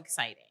is so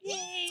exciting.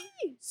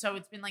 So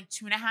it's been like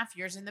 2.5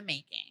 years in the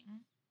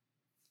making.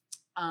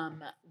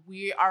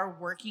 We are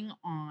working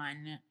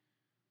on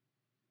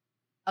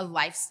a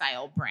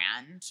lifestyle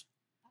brand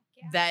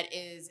Yeah. that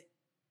is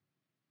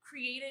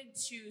created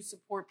to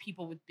support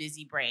people with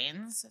busy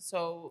brains.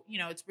 So,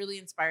 it's really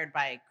inspired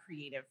by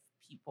creative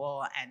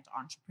people and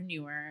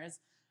entrepreneurs.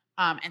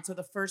 And so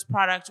the first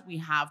product we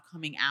have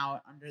coming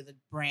out under the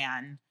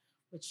brand,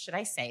 which should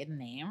I say the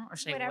name or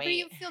should I Whatever wait?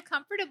 you feel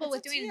comfortable It's with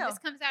up to doing. you. This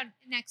comes out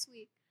next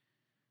week.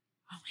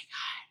 Oh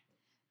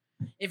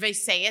my God. If I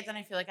say it, then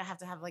I feel like I have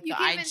to have like You the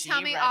can even IG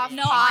tell me ready. off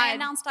No, pod. I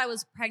announced I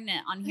was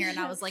pregnant on here, and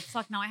I was like,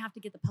 "Fuck! Now I have to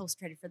get the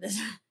post ready for this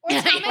Or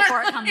tell me-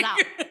 before it comes out."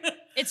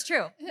 It's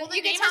true. Well, the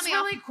You name can tell is me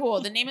off- really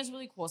cool. The name is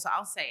really cool, so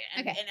I'll say it.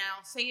 And, Okay. and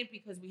I'll say it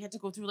because we had to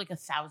go through like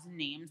 1,000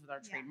 names with our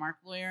Yeah. trademark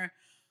lawyer.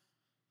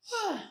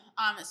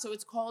 So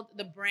it's called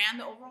the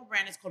overall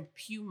brand is called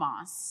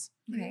Pumas.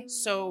 Okay.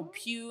 So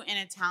Pew in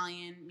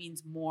Italian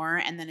means more,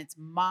 and then it's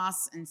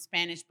mas in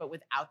Spanish, but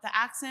without the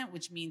accent,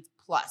 which means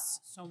plus.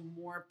 So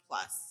more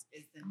plus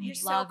is the name You're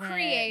so Love it.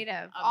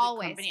 creative. of the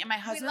Always. company. And my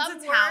We husband's love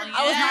words. Italian.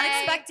 I was not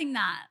Yay. expecting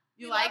that.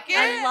 You We like love it?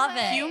 I love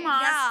it.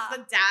 Pumas, Yeah. the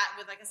dot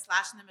with like a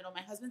slash in the middle.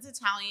 My husband's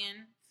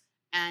Italian,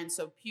 and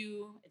so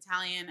Pew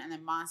Italian, and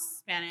then Mas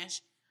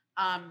Spanish.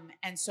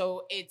 And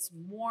so it's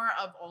more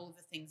of all of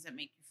the things that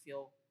make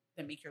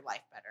your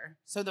life better.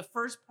 So the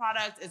first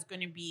product is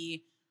going to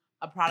be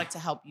a product to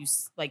help you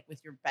like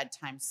with your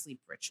bedtime sleep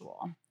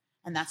ritual,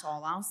 and that's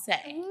all I'll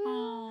say.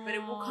 But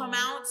it will come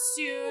out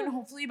soon.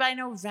 Hopefully by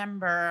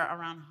November,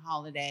 around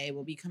holiday,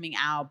 will be coming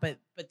out. But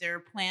there are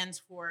plans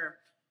for,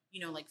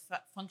 like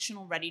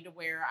functional ready to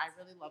wear. I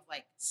really love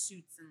like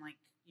suits and like,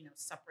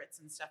 separates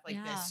and stuff like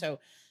Yeah. this. So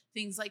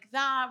things like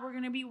that we're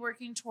going to be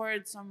working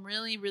towards. So I'm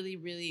really, really,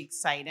 really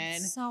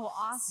excited. So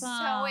awesome.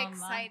 So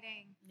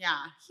exciting. Yeah.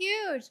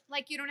 Huge.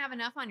 Like you don't have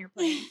enough on your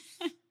plate.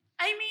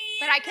 I mean,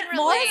 But I can relate.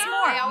 More is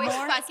more. I always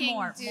More is fucking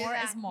more. do More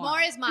that. is more.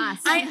 More is mas.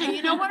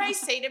 you know what I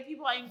say to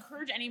people? I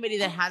encourage anybody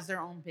that has their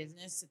own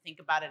business to think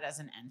about it as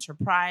an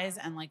enterprise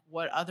and like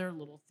what other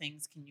little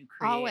things can you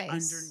create Always.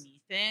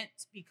 underneath it,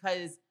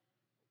 because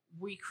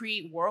we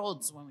create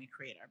worlds when we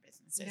create our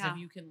businesses. Yeah. If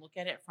you can look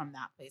at it from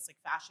that place, like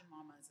Fashion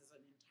Mamas is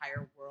an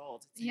entire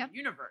world. It's Yep. a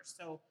universe.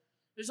 So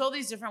there's all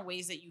these different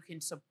ways that you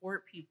can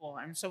support people.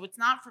 And so it's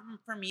not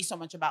for me so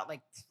much about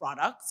like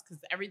products,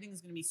 because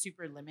everything's going to be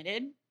super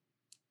limited.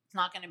 It's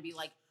not going to be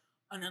like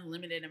an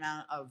unlimited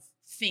amount of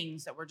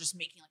things that we're just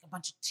making like a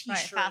bunch of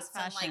t-shirts fast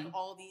and fashion. like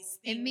all these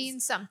things. It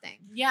means something.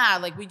 Yeah,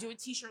 like we do a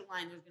t-shirt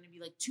line, there's going to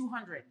be like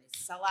 200 and they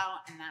sell out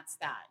and that's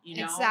that, you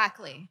know?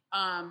 Exactly.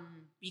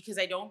 Because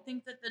I don't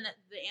think that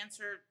the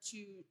answer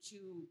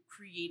to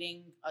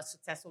creating a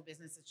successful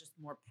business is just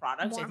more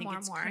products. I think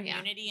it's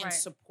community and Right.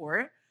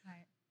 support,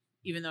 Right.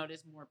 even though it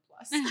is more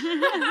plus.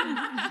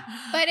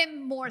 But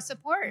in more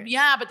support.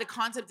 Yeah, but the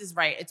concept is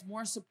right. It's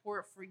more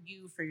support for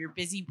you, for your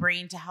busy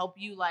brain, to help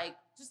you like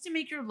just to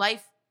make your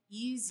life I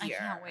easier.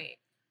 can't wait.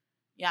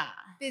 Yeah.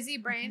 Busy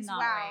brains. Not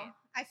Wow. wait.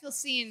 I feel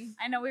seen.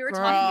 I know we were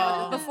Girl.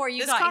 talking before you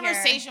this got here.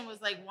 conversation was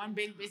like one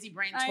big busy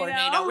brain I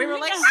tornado. know. We were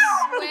like,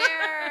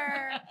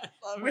 Swear.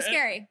 Love We're it.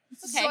 scary.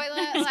 It's okay.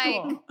 Zoila,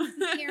 like Cool.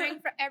 hearing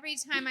every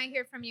time I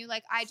hear from you,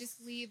 like I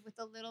just leave with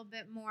a little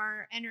bit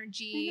more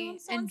energy I know, I'm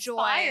so and joy.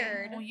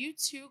 inspired. Oh, you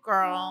too,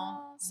 girl.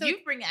 Aw, so- you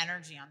bring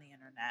energy on the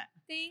internet.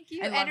 Thank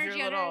you. I love your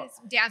Energy little- under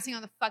dancing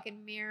on the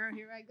fucking mirror.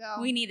 Here I go.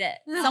 We need it.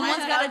 No, Someone's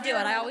I got love to do it.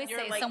 I your- always your,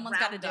 say like, someone's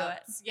got to do it.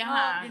 roundups.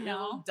 Yeah, you your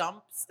know. little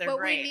dumps. They're What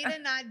great. we need to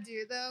not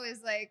do though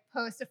is like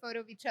post a photo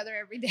of each other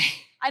every day.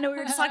 I know we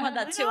were just talking about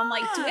that I too. I'm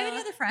like, do we have any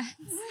know. other friends?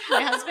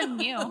 My husband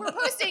knew. We're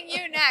posting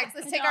you next.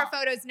 Let's I take know. our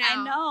photos now.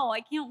 I know.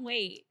 I can't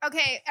wait.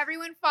 Okay,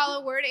 everyone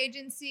follow Word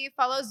Agency,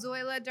 follow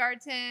Zoila,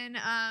 Darton,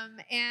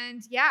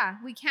 and yeah,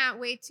 we can't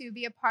wait to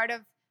be a part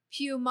of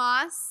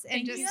Pumas and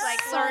Thank just you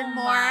like so learn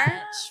more.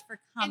 much for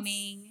and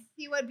coming.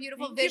 See what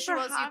beautiful Thank you for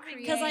visuals you having create.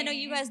 me. Because I know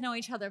you guys know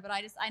each other, but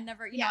I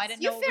never, you know, I Yes,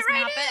 didn't you know what was fit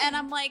gonna right happen. in. And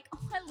I'm like, oh,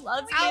 I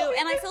love you. Oh,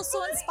 And I you're feel so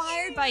funny.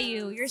 inspired by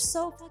you. You're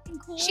so fucking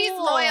cool. She's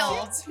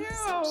loyal. Too.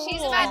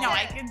 She's I about know. to-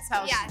 I can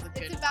tell. Yeah, she's a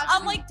good it's about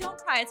I'm like, don't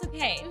cry. It's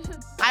okay.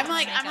 I'm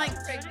like, do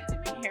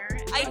makeup. my hair.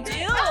 I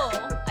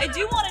do. I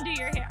do want to do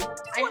your hair.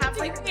 I have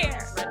like your hair.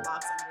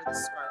 dreadlocks under the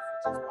scarf,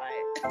 which is why.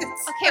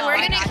 Okay, Oh, we're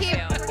I gonna got keep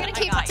you.